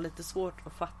ibland har lite svårt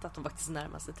att fatta att de faktiskt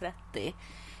närmar sig 30.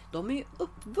 De är ju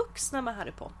uppvuxna med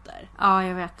Harry Potter. Ja,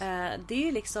 jag vet. Det är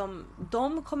ju liksom,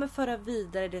 de kommer föra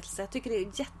vidare det. Så jag tycker det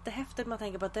är jättehäftigt man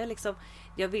tänker på att det är liksom,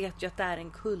 jag vet ju att det är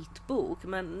en kultbok,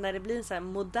 men när det blir en så här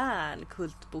modern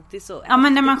kultbok, det är så. Ja,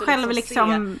 men när man själv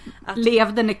liksom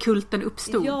levde när kulten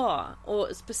uppstod. Ja, och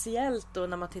speciellt då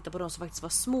när man tittar på de som faktiskt var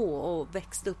små och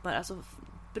växte upp med, alltså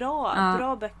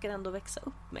bra böcker ändå att växa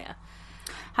upp med.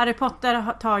 Harry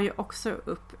Potter tar ju också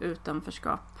upp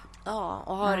utanförskap. Ja,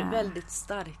 och har väldigt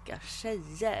starka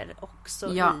tjejer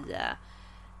också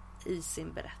i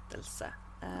sin berättelse.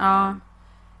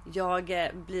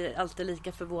 Jag blir alltid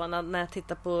lika förvånad när jag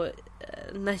tittar på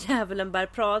När djävulen bär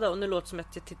Prada. Och nu låter det som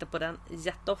att jag tittar på den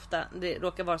jätteofta. Det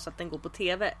råkar vara så att den går på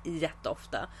tv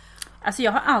jätteofta. Alltså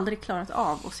jag har aldrig klarat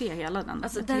av att se hela den.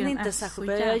 Alltså den är inte särskilt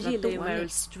bra. Jag gillar ju Meryl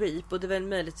Streep. Och det är väl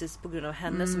möjligtvis på grund av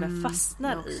henne som jag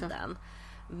fastnar i den.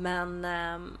 Men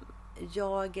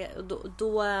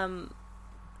då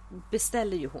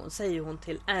beställer ju hon, säger hon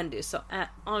till Andy, så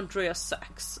Andrea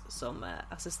Sachs som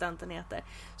assistenten heter,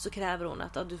 så kräver hon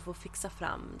att du får fixa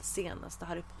fram den senaste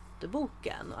Harry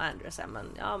Potter-boken. Och Andrea säger,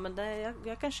 men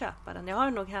jag kan köpa den, jag har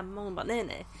den nog hemma. Hon bara,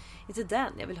 nej, inte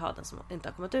den, jag vill ha den som inte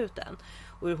har kommit ut än.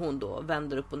 Och hon då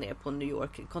vänder upp och ner på New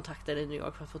York, kontaktar i New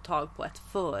York för att få tag på ett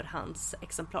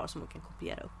förhandsexemplar som hon kan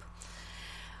kopiera upp.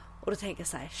 Och då tänker jag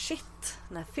så här, shit,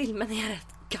 den här filmen är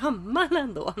rätt gammal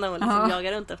ändå. När man liksom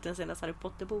jagar runt efter den senaste Harry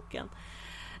Potter-boken.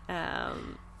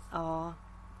 Ja,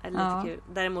 är lite kul.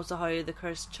 Däremot så har ju The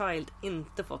Cursed Child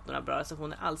inte fått några bra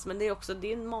recensioner alls. Men det är också,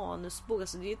 det är en manusbok,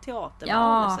 alltså det är ju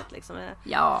teatermanuset liksom.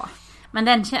 Ja, men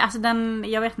den,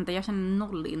 jag vet inte, jag känner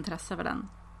noll intresse för den.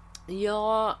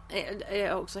 Ja, jag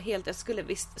är också helt,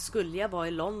 skulle jag vara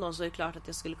i London så är det klart att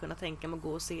jag skulle kunna tänka mig att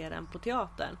gå och se den på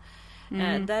teatern.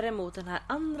 Däremot den här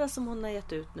andra som hon har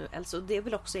gett ut nu, alltså det är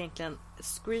väl också egentligen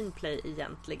screenplay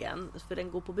egentligen, för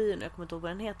den går på bio nu, jag kommer inte ihåg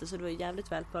vad den heter, så det var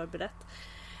jävligt väl förberett.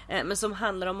 Men som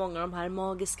handlar om många av de här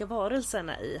magiska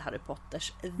varelserna i Harry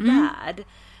Potters värld.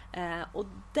 Och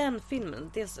den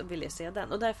filmen, dels vill jag se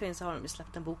den, och därför har de ju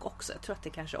släppt en bok också. Jag tror att det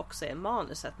kanske också är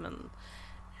manuset, men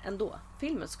ändå,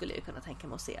 filmen skulle jag ju kunna tänka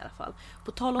mig att se i alla fall.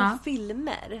 På tal om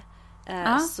filmer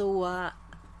så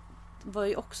var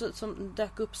ju också som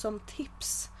dök upp som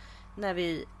tips när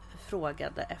vi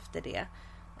frågade efter det.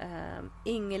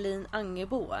 Ingelin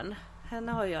Angeborn,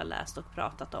 henne har jag läst och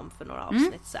pratat om för några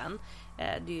avsnitt sen. Det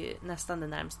är ju nästan det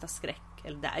närmsta skräck,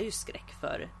 eller det är ju skräck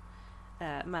för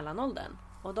mellanåldern.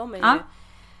 Och de är ju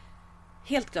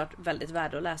helt klart väldigt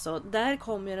värda att läsa. Och där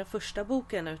kom ju den första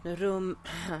boken ut nu, Rum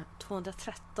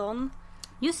 213.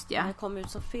 Just det. Den kom ut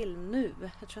som film nu.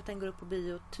 Jag tror att den går upp på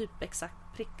bio typ exakt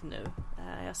prick nu.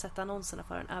 Jag har sett annonserna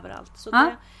för den överallt. Så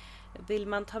det, vill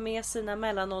man ta med sina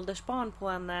mellanåldersbarn på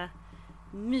en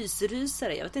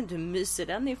mysrysare. Jag vet inte hur mysig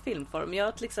den är i filmform.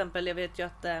 Jag vet ju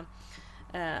att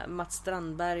Mats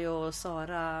Strandberg och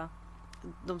Sara,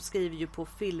 de skriver ju på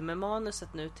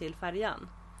filmmanuset nu till Färjan.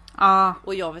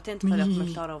 Och jag vet inte för jag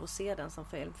kommer klara av att se den som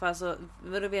film. För alltså,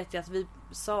 då vet jag att vi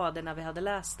sa det när vi hade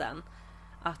läst den,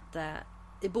 att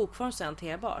i bokform så är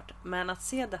hanterbart, men att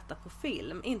se detta på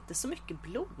film, inte så mycket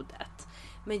blodet,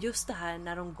 men just det här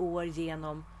när de går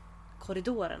genom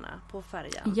korridorerna på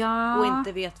Färjan och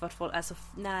inte vet vart folk, alltså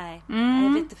nej, jag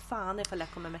vet inte fan ifall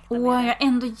jag kommer mäkta med det. Jag är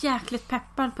ändå jäkligt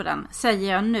peppad på den,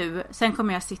 säger jag nu. Sen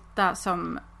kommer jag sitta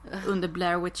som under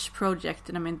Blair Witch Project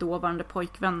när min dåvarande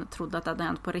pojkvän trodde att det hade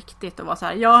hänt på riktigt och var så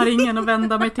här: jag har ingen att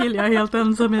vända mig till, jag är helt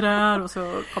ensam i det här, och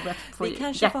så kommer jag få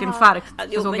hjärtinfarkt,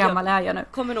 för så gammal är jag nu.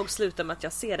 Kommer nog sluta med att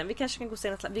jag ser den. Vi kanske kan gå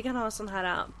se den. Vi kan ha en sån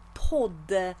här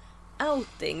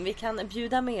podd-outing. Vi kan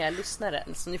bjuda med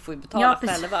lyssnaren, så ni får ju betala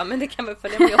själva, men det kan vi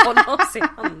följa med och hålla oss i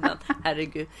handen.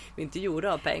 Herregud, vi är inte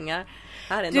gjorda av pengar.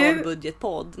 Här är en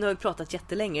nollbudgetpodd. Nu har vi pratat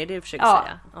jättelänge, det är det du försöker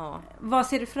säga. Vad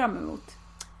ser du fram emot?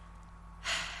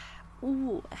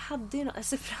 Jag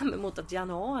ser fram emot att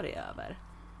januari är över.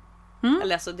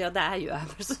 Eller alltså det är ju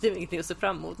över, så det är ingenting att se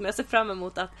fram emot. Men jag ser fram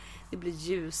emot att det blir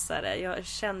ljusare. Jag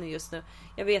känner just nu,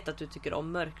 jag vet att du tycker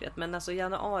om mörkret, men alltså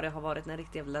januari har varit en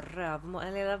riktig jävla rövmål.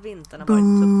 Eller hela vintern har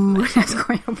varit tuff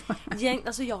för mig.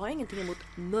 Alltså jag har ingenting emot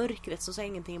mörkret, så jag har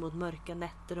ingenting emot mörka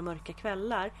nätter och mörka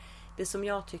kvällar. Det som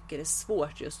jag tycker är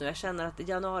svårt just nu, jag känner att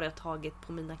januari har tagit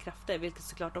på mina krafter, vilket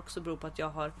såklart också beror på att jag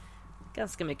har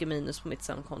ganska mycket minus på mitt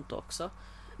sömnkonto också.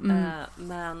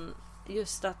 Men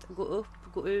just att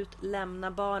gå ut,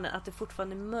 lämna barnen, att det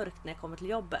fortfarande är mörkt när jag kommer till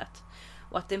jobbet,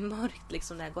 och att det är mörkt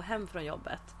liksom när jag går hem från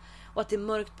jobbet, och att det är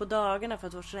mörkt på dagarna för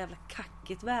att det var så jävla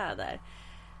kackigt väder.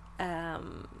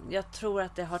 Jag tror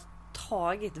att det har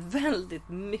tagit väldigt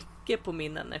mycket på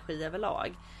min energi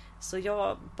överlag. Så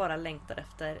jag bara längtar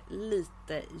efter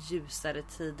lite ljusare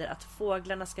tider. Att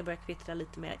fåglarna ska börja kvittra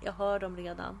lite mer. Jag hör dem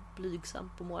redan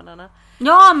blygsamt på morgnarna.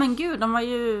 Ja men gud, de var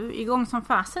ju igång som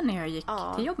fasen när jag gick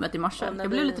till jobbet i morse. Jag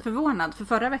blev lite förvånad. För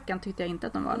förra veckan tyckte jag inte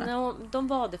att de var det. No, de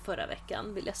var det förra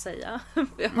veckan, vill jag säga.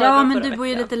 Ja men du bor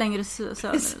ju lite längre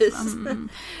söder.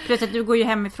 Plus att du går ju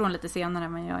hemifrån lite senare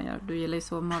än vad jag gör. Du gillar ju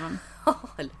sovmorgon.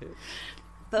 Eller hur?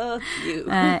 Fuck you.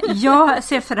 Jag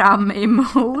ser fram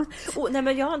emot. Nej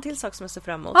men jag har en till sak som jag ser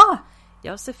fram emot.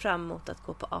 Jag ser fram emot att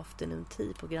gå på afternoon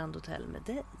tea på Grand Hotel med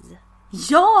dig.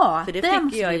 Ja! För det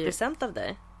fick jag i present av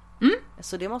dig.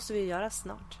 Så det måste vi göra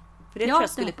snart. För det tror jag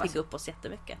skulle pigga upp oss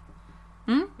jättemycket.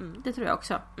 Det tror jag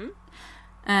också.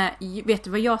 Vet du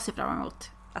vad jag ser fram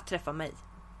emot? Att träffa mig.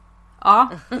 Ja,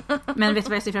 men vet du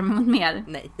vad jag ser fram emot mer?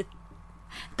 Nej.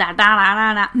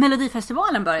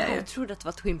 Melodifestivalen börjar ju. Jag trodde att det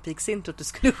var Twin Peaks intro du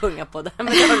skulle sjunga på där, men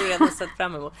det har du redan sett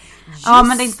fram emot. Ja,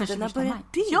 men det är inte första maj.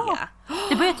 Ja,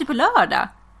 det börjar typ på lördag.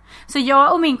 Så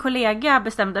jag och min kollega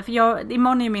bestämde, för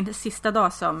imorgon är min sista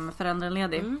dag som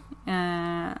föräldraledig.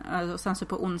 Och sen så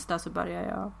på onsdag så börjar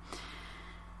jag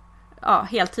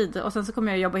heltid. Och sen så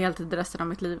kommer jag jobba heltid resten av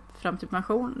mitt liv fram till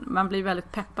pension. Man blir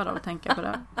väldigt peppad av att tänka på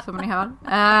det, som ni hör.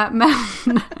 Men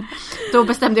då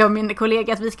bestämde jag och min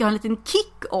kollega att vi ska ha en liten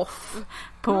kick-off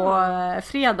på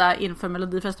fredag inför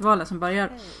Melodifestivalen som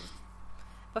börjar.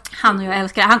 Han och jag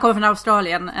älskar, han kommer från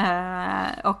Australien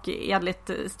och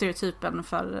enligt stereotypen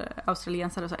för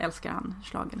australiensare så älskar han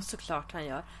schlager. Såklart han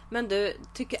gör. Men du,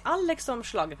 tycker Alex om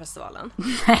schlagerfestivalen?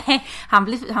 Nej, han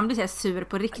blir så här sur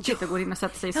på riktigt och går in och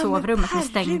sätter sig i sovrummet med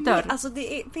stängd dörr. Alltså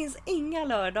finns inga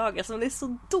lördagar som det är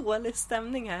så dålig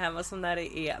stämning här hemma som när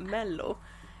det är Mello.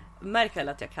 Märk väl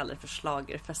att jag kallar det för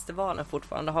schlagerfestivalen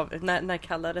fortfarande. När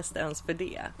kallades det ens för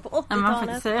det? På 80-talet? Man får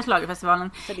inte säga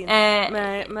schlagerfestivalen.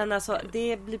 Men alltså,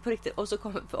 det blir på riktigt. Och så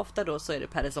ofta då så är det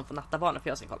Perry som får natta barnen för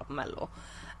jag ska kolla på Mello.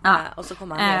 Och så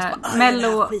kommer han ner och bara,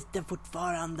 Mello skiten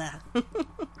fortfarande.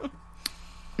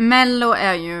 Mello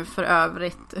är ju för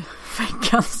övrigt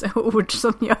veckans ord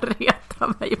som jag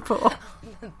retar mig på.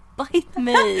 Bite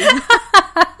mig!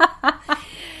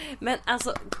 Men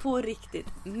alltså på riktigt,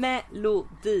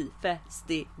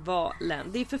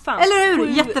 Melodifestivalen. Det är för fan. Eller hur?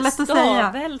 Jättelätt att säga.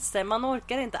 Stavelser. Man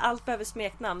orkar inte. Allt behöver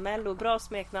smeknamn. Mello, bra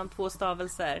smeknamn, 2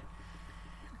 stavelser.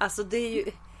 Alltså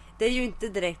det är ju inte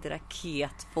direkt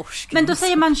raketforskning. Men då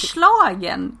säger man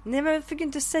slagen. Nej, men jag fick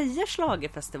inte säga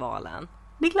schlagerfestivalen.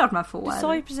 Det är klart man får. Du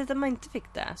sa ju precis att man inte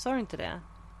fick det. Sa du inte det?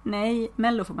 Nej,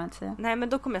 Mello får man inte säga. Nej, men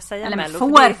då kommer jag säga eller Mello.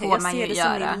 Får man ju göra. Jag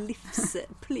ser det som min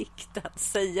livsplikt att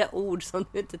säga ord som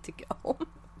du inte tycker om.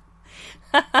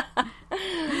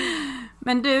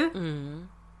 Men du,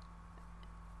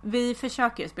 vi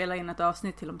försöker spela in ett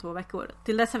avsnitt till om 2 veckor.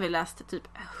 Till dess har vi läst typ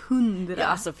 100. Ja,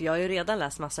 alltså för jag har ju redan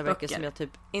läst massa böcker som jag typ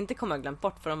inte kommer att glömt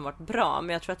bort för de har varit bra.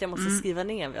 Men jag tror att jag måste skriva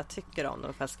ner vad jag tycker om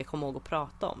dem för att jag ska komma ihåg att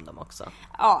prata om dem också.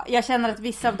 Ja, jag känner att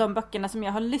vissa av de böckerna som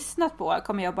jag har lyssnat på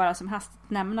kommer jag bara som hastigt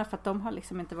nämna för att de har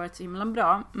liksom inte varit så himla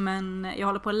bra. Men jag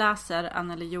håller på och läser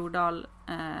Anneli Jordahl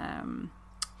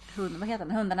vad heter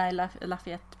den? Hundarna i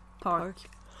Lafayette Park.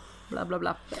 Bla bla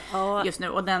bla. Just nu.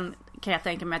 Och den kan jag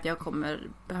tänka mig att jag kommer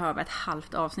behöva ett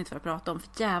halvt avsnitt för att prata om.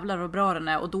 För jävlar vad bra den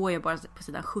är. Och då är jag bara på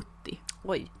sidan 70.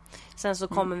 Oj. Sen så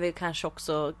kommer vi kanske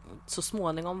också så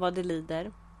småningom vad det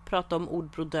lider prata om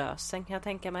ordbrodösen kan jag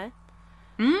tänka mig.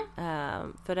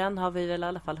 För den har vi väl i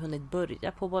alla fall hunnit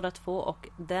börja på båda två. Och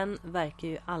den verkar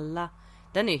ju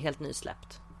den är ju helt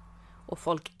nysläppt. Och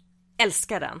folk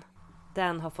älskar den.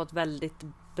 Den har fått väldigt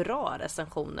bra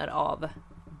recensioner av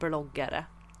bloggare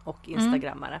och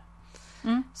instagrammare.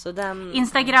 Så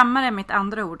instagrammare är mitt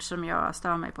andra ord som jag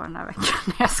stör mig på den här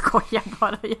veckan. Jag skojar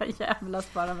bara, jag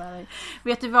jävlas bara med dig.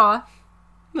 Vet du vad?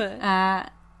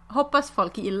 hoppas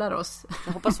folk gillar oss.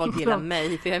 Jag hoppas folk gillar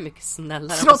mig, för jag är mycket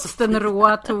snällare. Trots den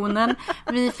råa tonen.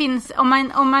 Vi finns,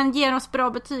 om man ger oss bra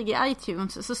betyg i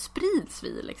iTunes så sprids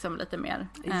vi liksom lite mer.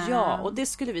 Ja, och det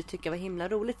skulle vi tycka var himla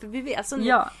roligt. För vi vet, alltså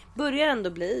börjar ändå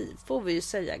bli, får vi ju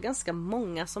säga, ganska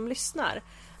många som lyssnar.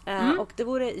 Och det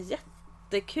vore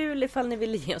jättekul ifall ni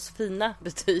vill ge oss fina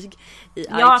betyg i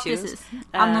iTunes. Precis.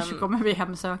 Annars kommer vi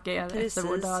hemsöka er efter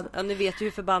vår död. Ja, ni vet ju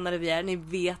hur förbannade vi är. Ni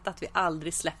vet att vi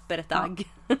aldrig släpper ett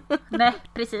agg. Nej,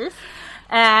 precis.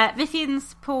 Vi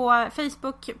finns på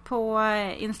Facebook, på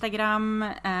Instagram,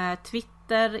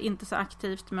 Twitter, inte så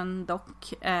aktivt men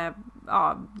dock.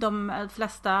 De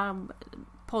flesta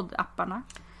poddapparna.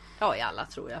 Ja, i alla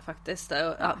tror jag faktiskt.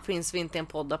 Finns vi inte en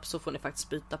poddapp så får ni faktiskt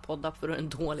byta poddapp för en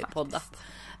dålig poddapp.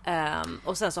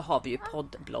 Och sen så har vi ju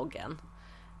poddbloggen.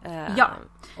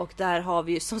 Och där har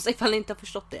vi ju, som sagt, ifall ni inte har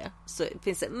förstått det, så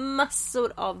finns det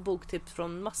massor av boktips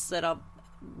från massor av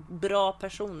bra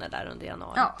personer där under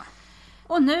januari. Ja.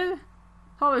 Och nu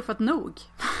har vi fått nog.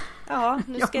 Ja,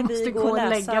 nu ska vi gå och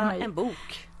läsa en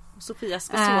bok. Sofia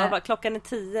ska sova. Klockan är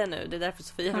 10 nu. Det är därför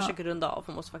Sofia försöker runda av.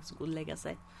 Hon måste faktiskt gå och lägga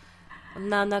sig.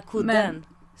 Nanna kudden.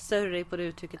 Stör dig på det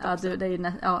uttrycket också. Det är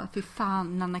ju fy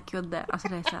fan, Nanna kudde. Alltså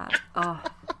det är så här.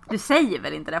 Du säger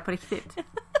väl inte det på riktigt?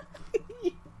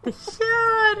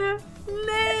 Kör!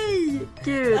 Nej!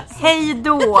 Gud, hej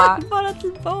då! Bara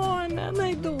till barnen.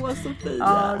 Hej då, Sofia.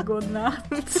 Ja,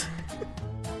 godnatt.